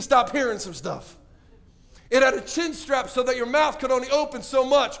us need to stop hearing some stuff. It had a chin strap so that your mouth could only open so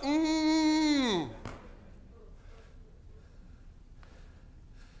much.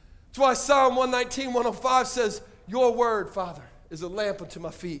 That's why Psalm 119, 105 says, your word, Father, is a lamp unto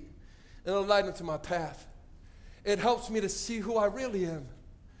my feet and a light unto my path. It helps me to see who I really am.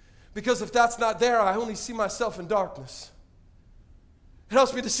 Because if that's not there, I only see myself in darkness. It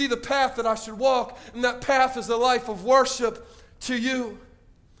helps me to see the path that I should walk, and that path is the life of worship to you.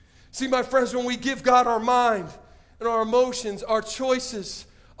 See, my friends, when we give God our mind and our emotions, our choices,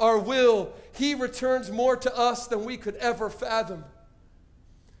 our will, He returns more to us than we could ever fathom.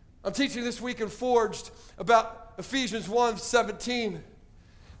 I'm teaching this week in Forged about Ephesians 1:17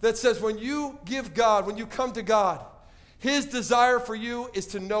 that says when you give God, when you come to God, His desire for you is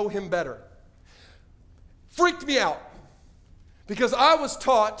to know Him better. Freaked me out because I was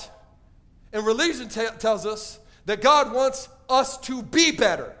taught, and religion tells us, that God wants us to be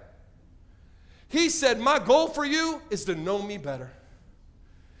better. He said, my goal for you is to know me better.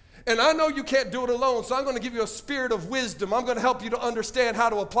 And I know you can't do it alone, so I'm going to give you a spirit of wisdom. I'm going to help you to understand how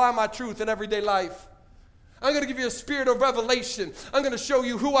to apply my truth in everyday life. I'm going to give you a spirit of revelation. I'm going to show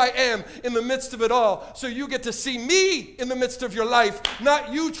you who I am in the midst of it all, so you get to see me in the midst of your life,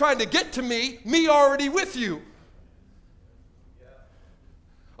 not you trying to get to me already with you.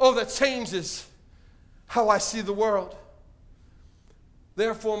 Oh, that changes how I see the world.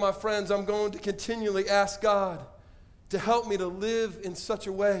 Therefore, my friends, I'm going to continually ask God to help me to live in such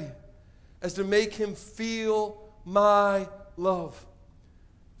a way as to make Him feel my love,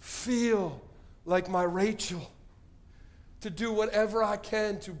 feel like my Rachel, to do whatever I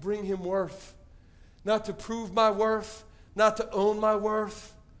can to bring Him worth, not to prove my worth, not to own my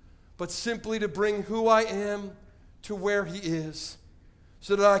worth, but simply to bring who I am to where He is,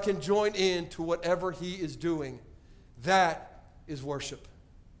 so that I can join in to whatever He is doing. That is worship.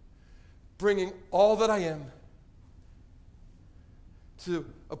 Bringing all that I am to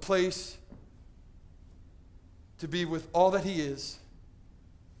a place to be with all that He is,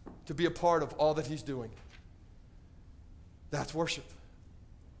 to be a part of all that He's doing. That's worship.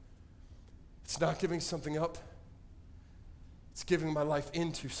 It's not giving something up. It's giving my life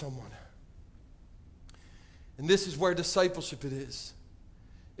into someone. And this is where discipleship it is.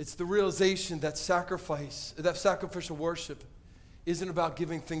 It's the realization that sacrificial worship isn't about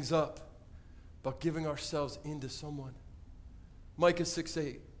giving things up, but giving ourselves into someone. Micah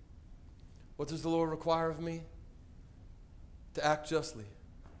 6:8. What does the Lord require of me? To act justly,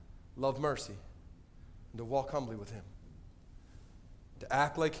 love mercy, and to walk humbly with Him. To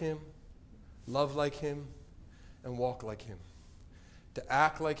act like Him, love like Him, and walk like Him. To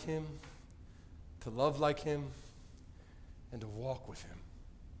act like Him, to love like Him, and to walk with Him.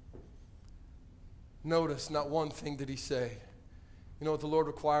 Notice, not one thing did He say. You know what the Lord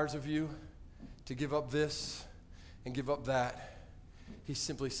requires of you? To give up this and give up that. He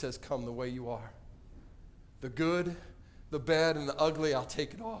simply says, come the way you are. The good, the bad, and the ugly, I'll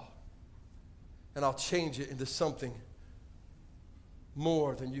take it all. And I'll change it into something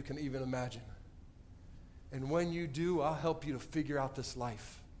more than you can even imagine. And when you do, I'll help you to figure out this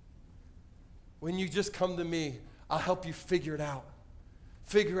life. When you just come to me, I'll help you figure it out.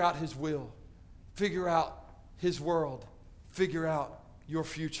 Figure out His will. Figure out His world. Figure out your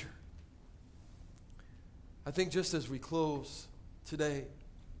future. I think just as we close today,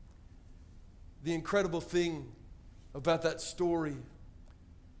 the incredible thing about that story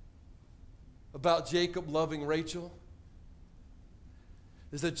about Jacob loving Rachel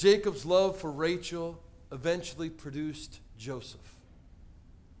is that Jacob's love for Rachel eventually produced Joseph,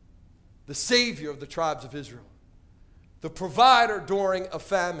 the savior of the tribes of Israel, the provider during a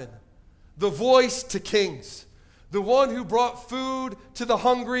famine, the voice to kings, the one who brought food to the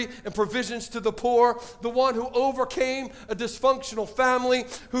hungry and provisions to the poor, the one who overcame a dysfunctional family,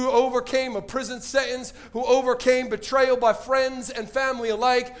 who overcame a prison sentence, who overcame betrayal by friends and family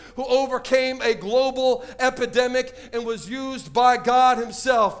alike, who overcame a global epidemic and was used by God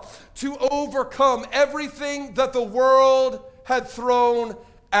Himself to overcome everything that the world had thrown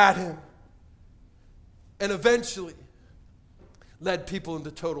at him, and eventually led people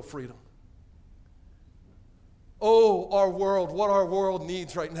into total freedom. Oh, our world, what our world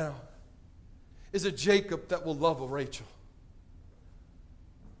needs right now is a Jacob that will love a Rachel.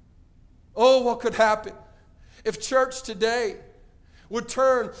 Oh, what could happen if church today would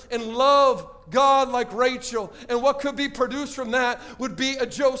turn and love God like Rachel, and what could be produced from that would be a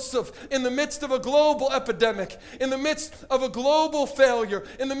Joseph in the midst of a global epidemic, in the midst of a global failure,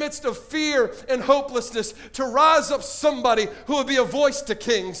 in the midst of fear and hopelessness, to rise up somebody who would be a voice to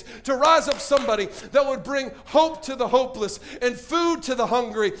kings, to rise up somebody that would bring hope to the hopeless and food to the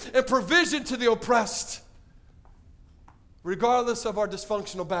hungry and provision to the oppressed, regardless of our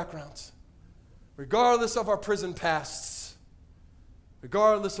dysfunctional backgrounds, regardless of our prison pasts,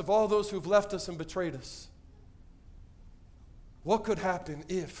 regardless of all those who've left us and betrayed us. What could happen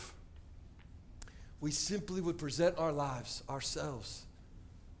if we simply would present our lives, ourselves,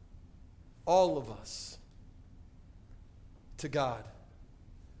 all of us, to God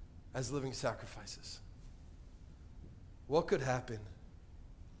as living sacrifices. What could happen?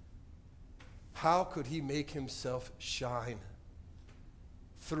 How could he make himself shine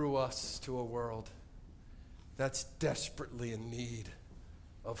through us to a world that's desperately in need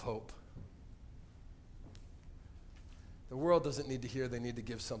of hope? The world doesn't need to hear they need to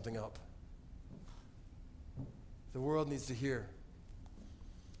give something up. The world needs to hear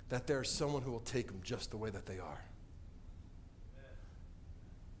that there's someone who will take them just the way that they are.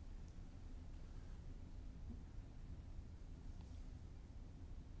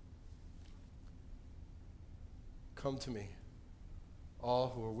 Come to me, all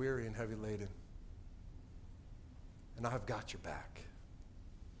who are weary and heavy laden, and I've got your back.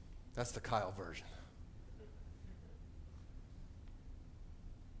 That's the Kyle version.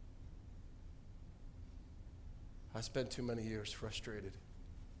 I spent too many years frustrated,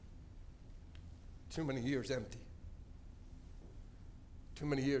 too many years empty, too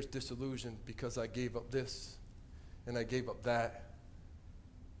many years disillusioned because I gave up this and I gave up that,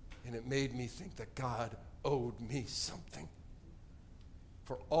 and it made me think that God owed me something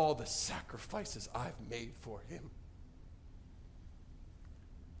for all the sacrifices I've made for him.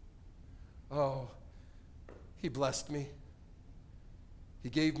 Oh, he blessed me. He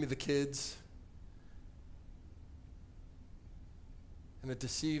gave me the kids. And it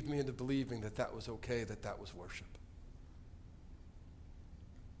deceived me into believing that that was okay, that that was worship.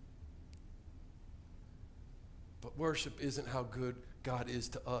 But worship isn't how good God is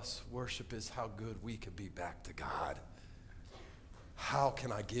to us. Worship is how good we can be back to God. How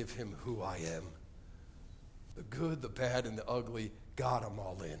can I give him who I am? The good, the bad, and the ugly. God, I'm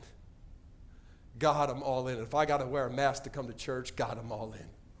all in. God, I'm all in. If I got to wear a mask to come to church, God, I'm all in.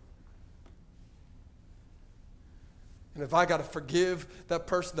 And if I got to forgive that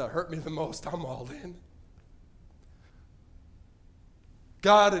person that hurt me the most, I'm all in.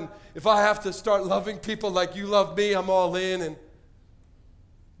 God, and if I have to start loving people like you love me, I'm all in. And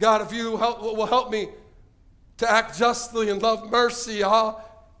God, if you will help me to act justly and love mercy,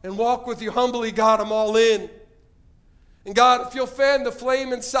 and walk with you humbly, God, I'm all in. And God, if you'll fan the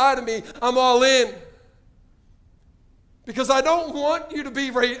flame inside of me, I'm all in. Because I don't want you to be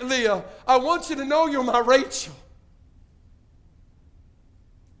Leah. I want you to know you're my Rachel.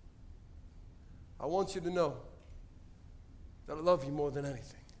 I want you to know that I love you more than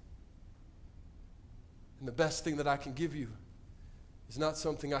anything. And the best thing that I can give you is not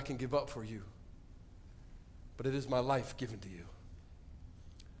something I can give up for you, but it is my life given to you.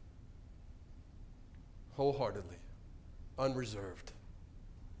 Wholeheartedly, unreserved,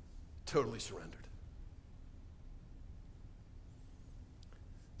 totally surrendered.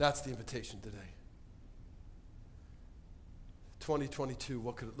 That's the invitation today. 2022,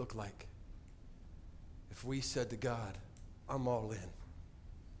 what could it look like if we said to God, I'm all in.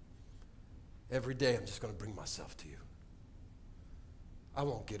 Every day I'm just going to bring myself to you. I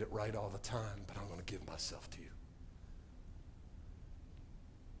won't get it right all the time, but I'm going to give myself to you.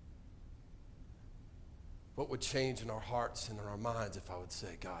 What would change in our hearts and in our minds if I would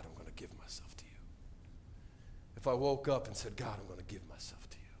say, God, I'm going to give myself to you? If I woke up and said, God, I'm going to give myself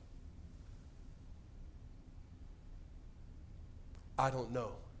to you. I don't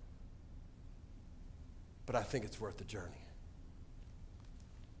know, but I think it's worth the journey.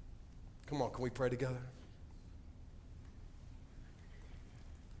 Come on, can we pray together?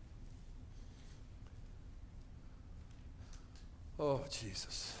 Oh,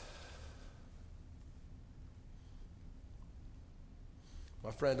 Jesus. My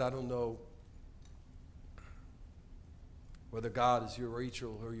friend, I don't know whether God is your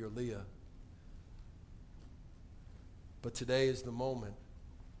Rachel or your Leah, but today is the moment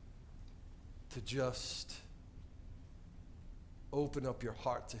to just open up your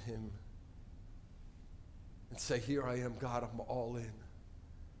heart to him and say, here I am, God, I'm all in.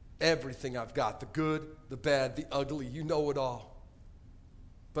 Everything I've got, the good, the bad, the ugly, you know it all.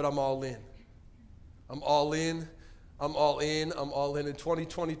 But I'm all in. I'm all in. I'm all in. I'm all in. In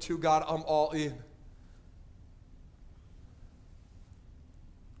 2022, God, I'm all in.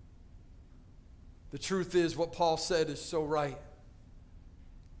 The truth is, what Paul said is so right.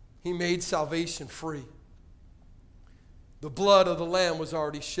 He made salvation free. The blood of the Lamb was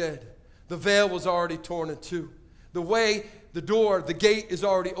already shed. The veil was already torn in two. The way, the door, the gate is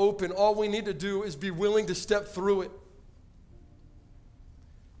already open. All we need to do is be willing to step through it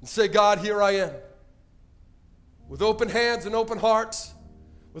and say, God, here I am. With open hands and open hearts,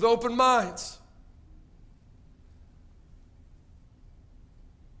 with open minds.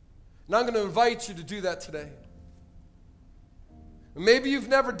 And I'm going to invite you to do that today. Maybe you've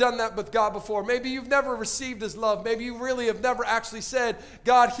never done that with God before. Maybe you've never received his love. Maybe you really have never actually said,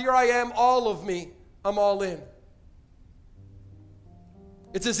 God, here I am, all of me. I'm all in.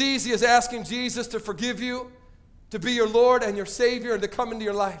 It's as easy as asking Jesus to forgive you, to be your Lord and your Savior, and to come into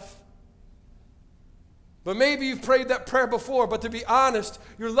your life. But maybe you've prayed that prayer before, but to be honest,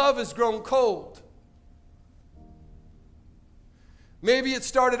 your love has grown cold. Maybe it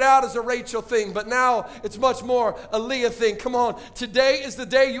started out as a Rachel thing, but now it's much more a Leah thing. Come on, today is the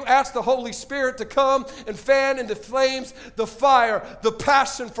day you ask the Holy Spirit to come and fan into flames the fire, the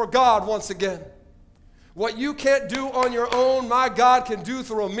passion for God once again. What you can't do on your own, my God can do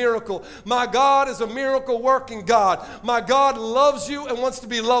through a miracle. My God is a miracle working God. My God loves you and wants to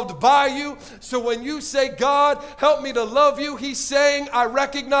be loved by you. So when you say, God, help me to love you, he's saying, I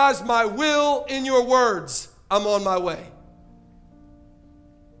recognize my will in your words. I'm on my way.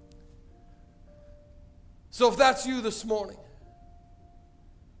 So if that's you this morning,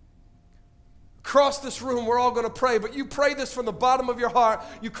 across this room, we're all going to pray, but you pray this from the bottom of your heart.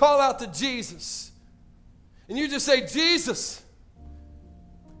 You call out to Jesus. And you just say, Jesus,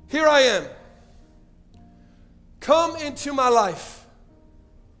 here I am. Come into my life.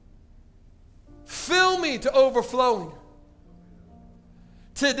 Fill me to overflowing.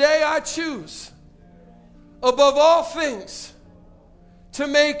 Today I choose, above all things, to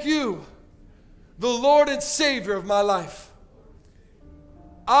make you the Lord and Savior of my life.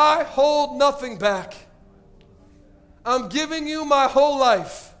 I hold nothing back. I'm giving you my whole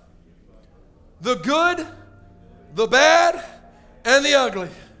life. The good, the bad, and the ugly,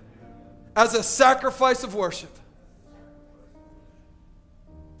 as a sacrifice of worship.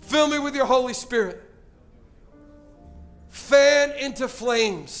 Fill me with your Holy Spirit. Fan into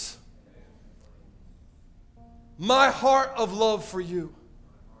flames my heart of love for you.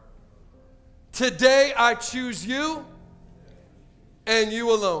 Today I choose you and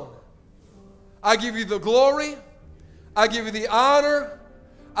you alone. I give you the glory. I give you the honor.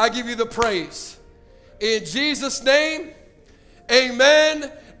 I give you the praise. In Jesus' name,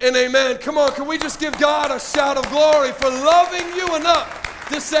 amen and amen. Come on, can we just give God a shout of glory for loving you enough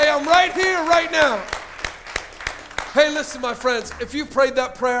to say, I'm right here, right now. Hey, listen, my friends, if you prayed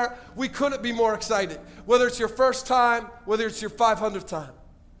that prayer, we couldn't be more excited. Whether it's your first time, whether it's your 500th time.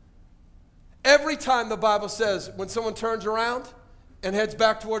 Every time the Bible says when someone turns around and heads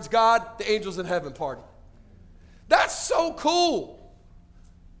back towards God, the angels in heaven party. That's so cool.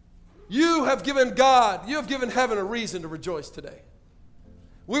 You have given God, you have given heaven a reason to rejoice today.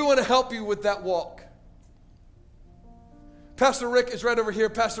 We want to help you with that walk. Pastor Rick is right over here.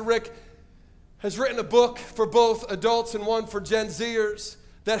 Pastor Rick has written a book for both adults and one for Gen Zers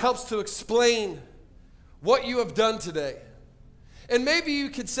that helps to explain what you have done today. And maybe you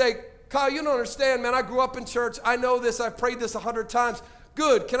could say, Kyle, you don't understand, man. I grew up in church. I know this. I've prayed this 100 times.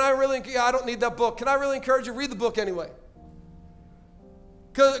 Good. I don't need that book. Can I really encourage you? Read the book anyway.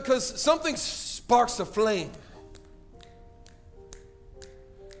 Because something sparks a flame.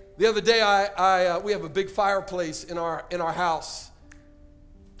 The other day, we have a big fireplace in our house.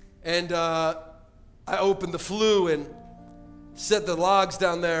 And I opened the flue and set the logs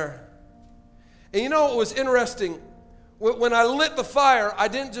down there. And you know what was interesting? When I lit the fire, I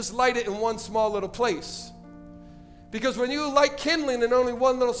didn't just light it in one small little place. Because when you light kindling in only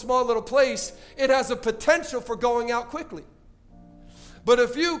one little small little place, it has a potential for going out quickly. But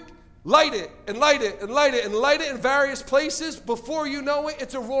if you light it and light it and light it and light it in various places, before you know it,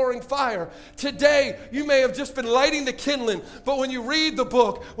 it's a roaring fire. Today, you may have just been lighting the kindling, but when you read the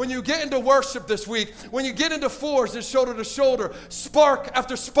book, when you get into worship this week, when you get into fours and shoulder to shoulder, spark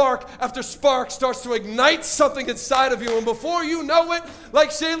after spark after spark starts to ignite something inside of you. And before you know it, like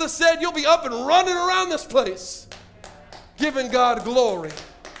Shayla said, you'll be up and running around this place, giving God glory.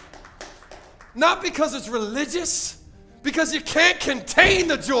 Not because it's religious, because you can't contain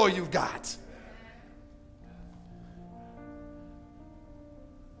the joy you've got.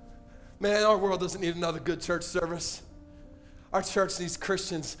 Man, our world doesn't need another good church service. Our church needs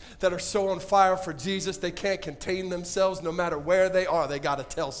Christians that are so on fire for Jesus they can't contain themselves no matter where they are. They got to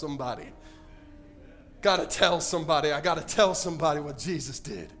tell somebody. Got to tell somebody. I got to tell somebody what Jesus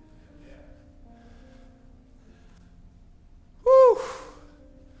did. Whew.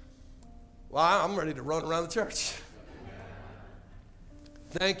 Well, I'm ready to run around the church.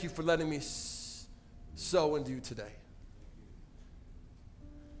 Thank you for letting me sow into you today.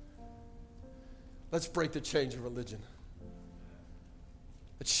 Let's break the chains of religion.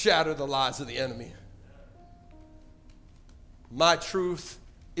 Let's shatter the lies of the enemy. My truth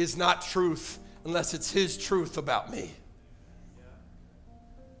is not truth unless it's his truth about me.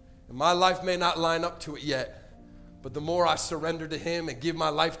 And my life may not line up to it yet, But the more I surrender to him and give my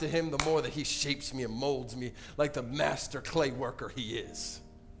life to him, the more that he shapes me and molds me like the master clay worker he is.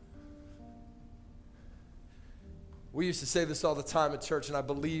 We used to say this all the time at church, and I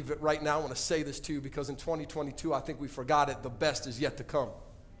believe it right now. I want to say this to you because in 2022, I think we forgot it. The best is yet to come.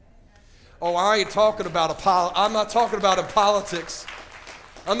 Oh, I ain't talking about I'm not talking about in politics.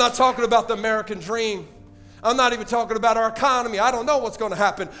 I'm not talking about the American dream. I'm not even talking about our economy. I don't know what's going to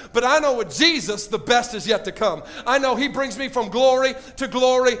happen. But I know with Jesus, the best is yet to come. I know he brings me from glory to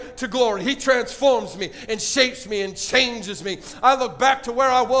glory to glory. He transforms me and shapes me and changes me. I look back to where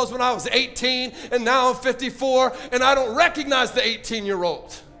I was when I was 18, and now I'm 54, and I don't recognize the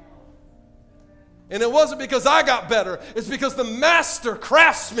 18-year-old. And it wasn't because I got better. It's because the master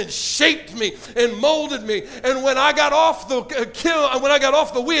craftsman shaped me and molded me. And when I got off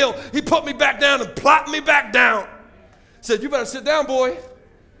the wheel, he put me back down and plopped me back down. Said, you better sit down, boy.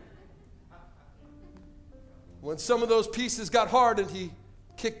 When some of those pieces got hardened, he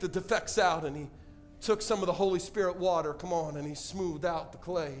kicked the defects out and he took some of the Holy Spirit water, and he smoothed out the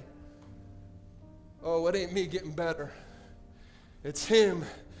clay. Oh, it ain't me getting better. It's him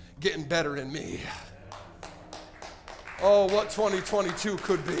getting better in me. Oh, what 2022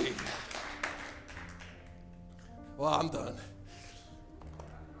 could be. Well, I'm done.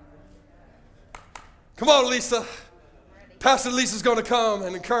 Come on, Lisa. Pastor Lisa's going to come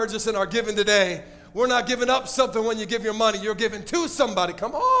and encourage us in our giving today. We're not giving up something when you give your money. You're giving to somebody.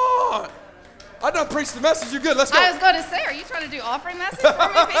 Come on. I done preached the message. You're good. Let's go. I was going to say, are you trying to do offering message for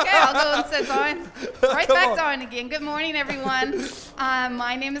me, PK? I'll go and sit down. Right back down again. Good morning, everyone.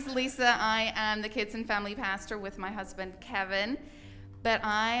 My name is Lisa. I am the kids and family pastor with my husband, Kevin. But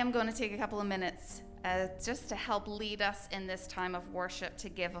I am going to take a couple of minutes just to help lead us in this time of worship to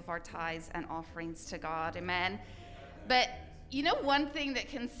give of our tithes and offerings to God. Amen. But you know, one thing that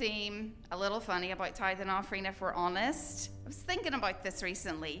can seem a little funny about tithe and offering, if we're honest, I was thinking about this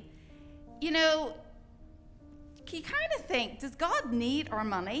recently. You know, you kind of think, does God need our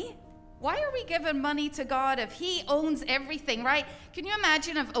money? Why are we giving money to God if he owns everything, right? Can you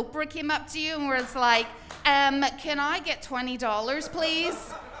imagine if Oprah came up to you and was like, can I get $20, please?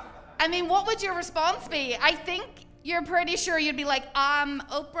 I mean, what would your response be? I think you're pretty sure you'd be like,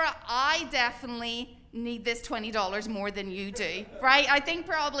 Oprah, I definitely need this $20 more than you do, right? I think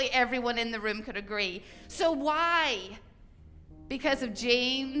probably everyone in the room could agree. So why? Because of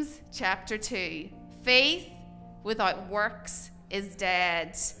James chapter 2. Faith without works is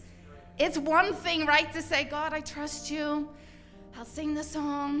dead. It's one thing, right, to say, God, I trust you. I'll sing the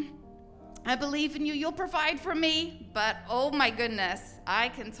song. I believe in you. You'll provide for me. But, oh my goodness, I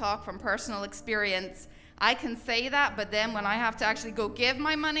can talk from personal experience. I can say that, but then when I have to actually go give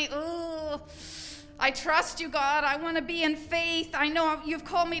my money, I trust you, God. I want to be in faith. I know you've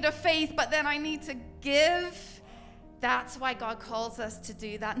called me to faith, but then I need to give. That's why God calls us to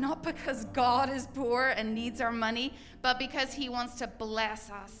do that, not because God is poor and needs our money, but because he wants to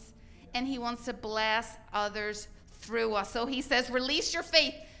bless us, and he wants to bless others through us. So he says, release your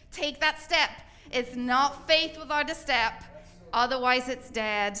faith. Take that step. It's not faith without a step. Otherwise, it's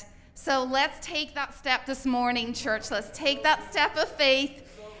dead. So let's take that step this morning, church. Let's take that step of faith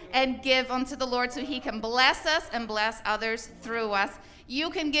and give unto the Lord so he can bless us and bless others through us. You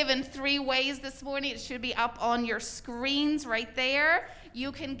can give in 3 ways this morning. It should be up on your screens right there.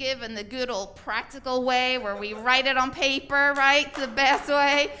 You can give in the good old practical way where we write it on paper, right? It's the best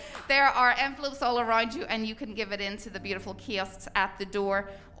way. There are envelopes all around you, and you can give it into the beautiful kiosks at the door,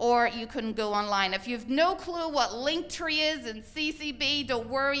 or you can go online. If you have no clue what Linktree is and CCB, don't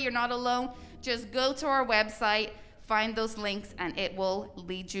worry, you're not alone. Just go to our website, find those links, and it will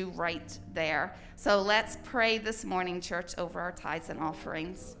lead you right there. So let's pray this morning, church, over our tithes and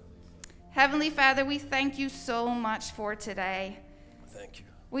offerings. Heavenly Father, we thank you so much for today. Thank you.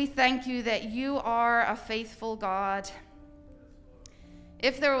 We thank you that you are a faithful God.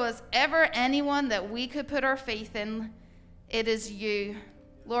 If there was ever anyone that we could put our faith in, it is you.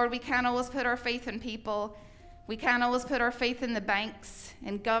 Lord, we can't always put our faith in people. We can't always put our faith in the banks,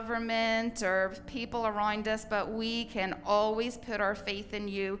 in government, or people around us, but we can always put our faith in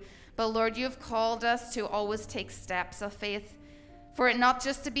you. But Lord, you've called us to always take steps of faith, for it not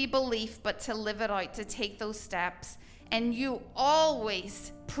just to be belief, but to live it out, to take those steps. And you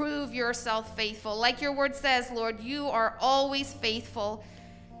always prove yourself faithful. Like your word says, Lord, you are always faithful.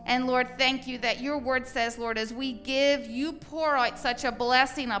 And Lord, thank you that your word says, Lord, as we give, you pour out such a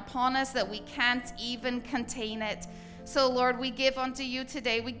blessing upon us that we can't even contain it. So Lord, we give unto you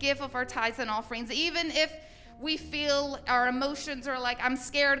today. We give of our tithes and offerings, even if we feel our emotions are like, I'm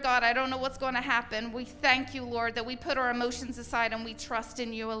scared, God, I don't know what's going to happen. We thank you, Lord, that we put our emotions aside and we trust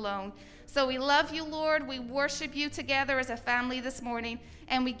in you alone. So we love you, Lord. We worship you together as a family this morning,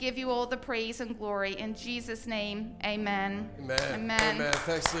 and we give you all the praise and glory. In Jesus' name, amen. Amen. Amen. Amen.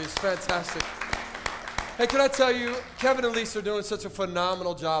 Thanks, Lisa. Fantastic. Hey, can I tell you, Kevin and Lisa are doing such a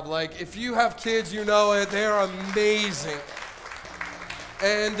phenomenal job. Like, if you have kids, you know it. They're amazing.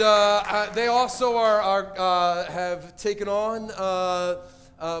 And they also have taken on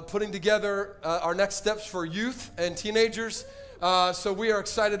putting together our next steps for youth and teenagers. So we are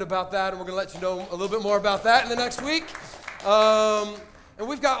excited about that, and we're going to let you know a little bit more about that in the next week. And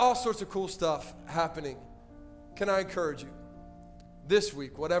we've got all sorts of cool stuff happening. Can I encourage you, this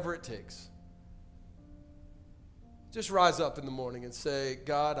week, whatever it takes, just rise up in the morning and say,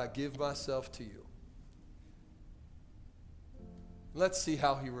 God, I give myself to you. Let's see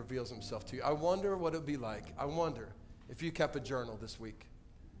how he reveals himself to you. I wonder what it would be like. I wonder if you kept a journal this week,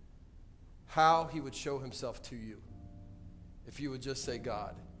 how he would show himself to you. If you would just say,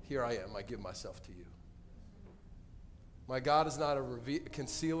 God, here I am, I give myself to you. My God is not a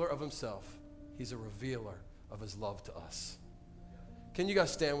concealer of himself. He's a revealer of his love to us. Can you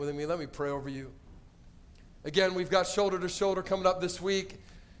guys stand with me? Let me pray over you. Again, we've got Shoulder to Shoulder coming up this week.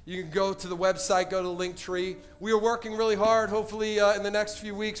 You can go to the website, go to the Linktree. We are working really hard. Hopefully in the next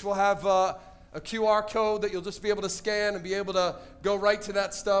few weeks we'll have a QR code that you'll just be able to scan and be able to go right to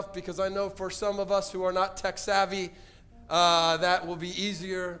that stuff, because I know for some of us who are not tech savvy, that will be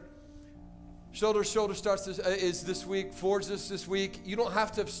easier. Shoulder to Shoulder is this week. Forge this week. You don't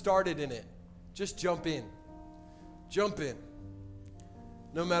have to have started in it. Just jump in. Jump in.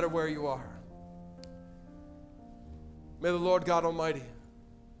 No matter where you are. May the Lord God Almighty,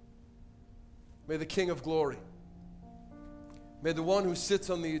 may the King of Glory, may the one who sits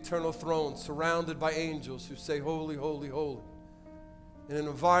on the eternal throne, surrounded by angels who say, holy, holy, holy, in an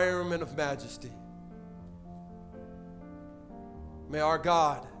environment of majesty, may our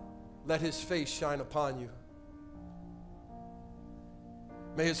God let his face shine upon you.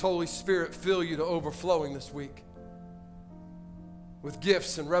 May his Holy Spirit fill you to overflowing this week with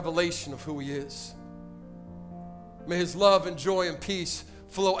gifts and revelation of who he is. May his love and joy and peace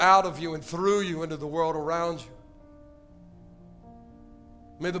flow out of you and through you into the world around you.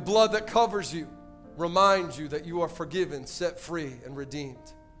 May the blood that covers you remind you that you are forgiven, set free, and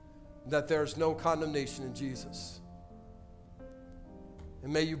redeemed, and that there is no condemnation in Jesus.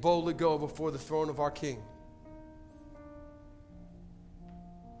 And may you boldly go before the throne of our King,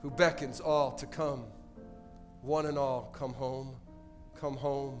 who beckons all to come, one and all, come home, come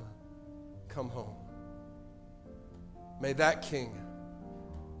home, come home. May that King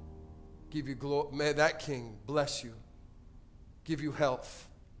give you glory. May that King bless you, give you health,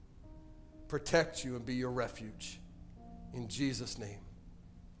 protect you, and be your refuge. In Jesus' name,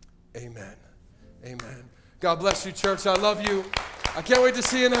 amen. Amen. God bless you, church. I love you. I can't wait to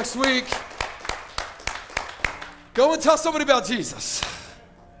see you next week. Go and tell somebody about Jesus.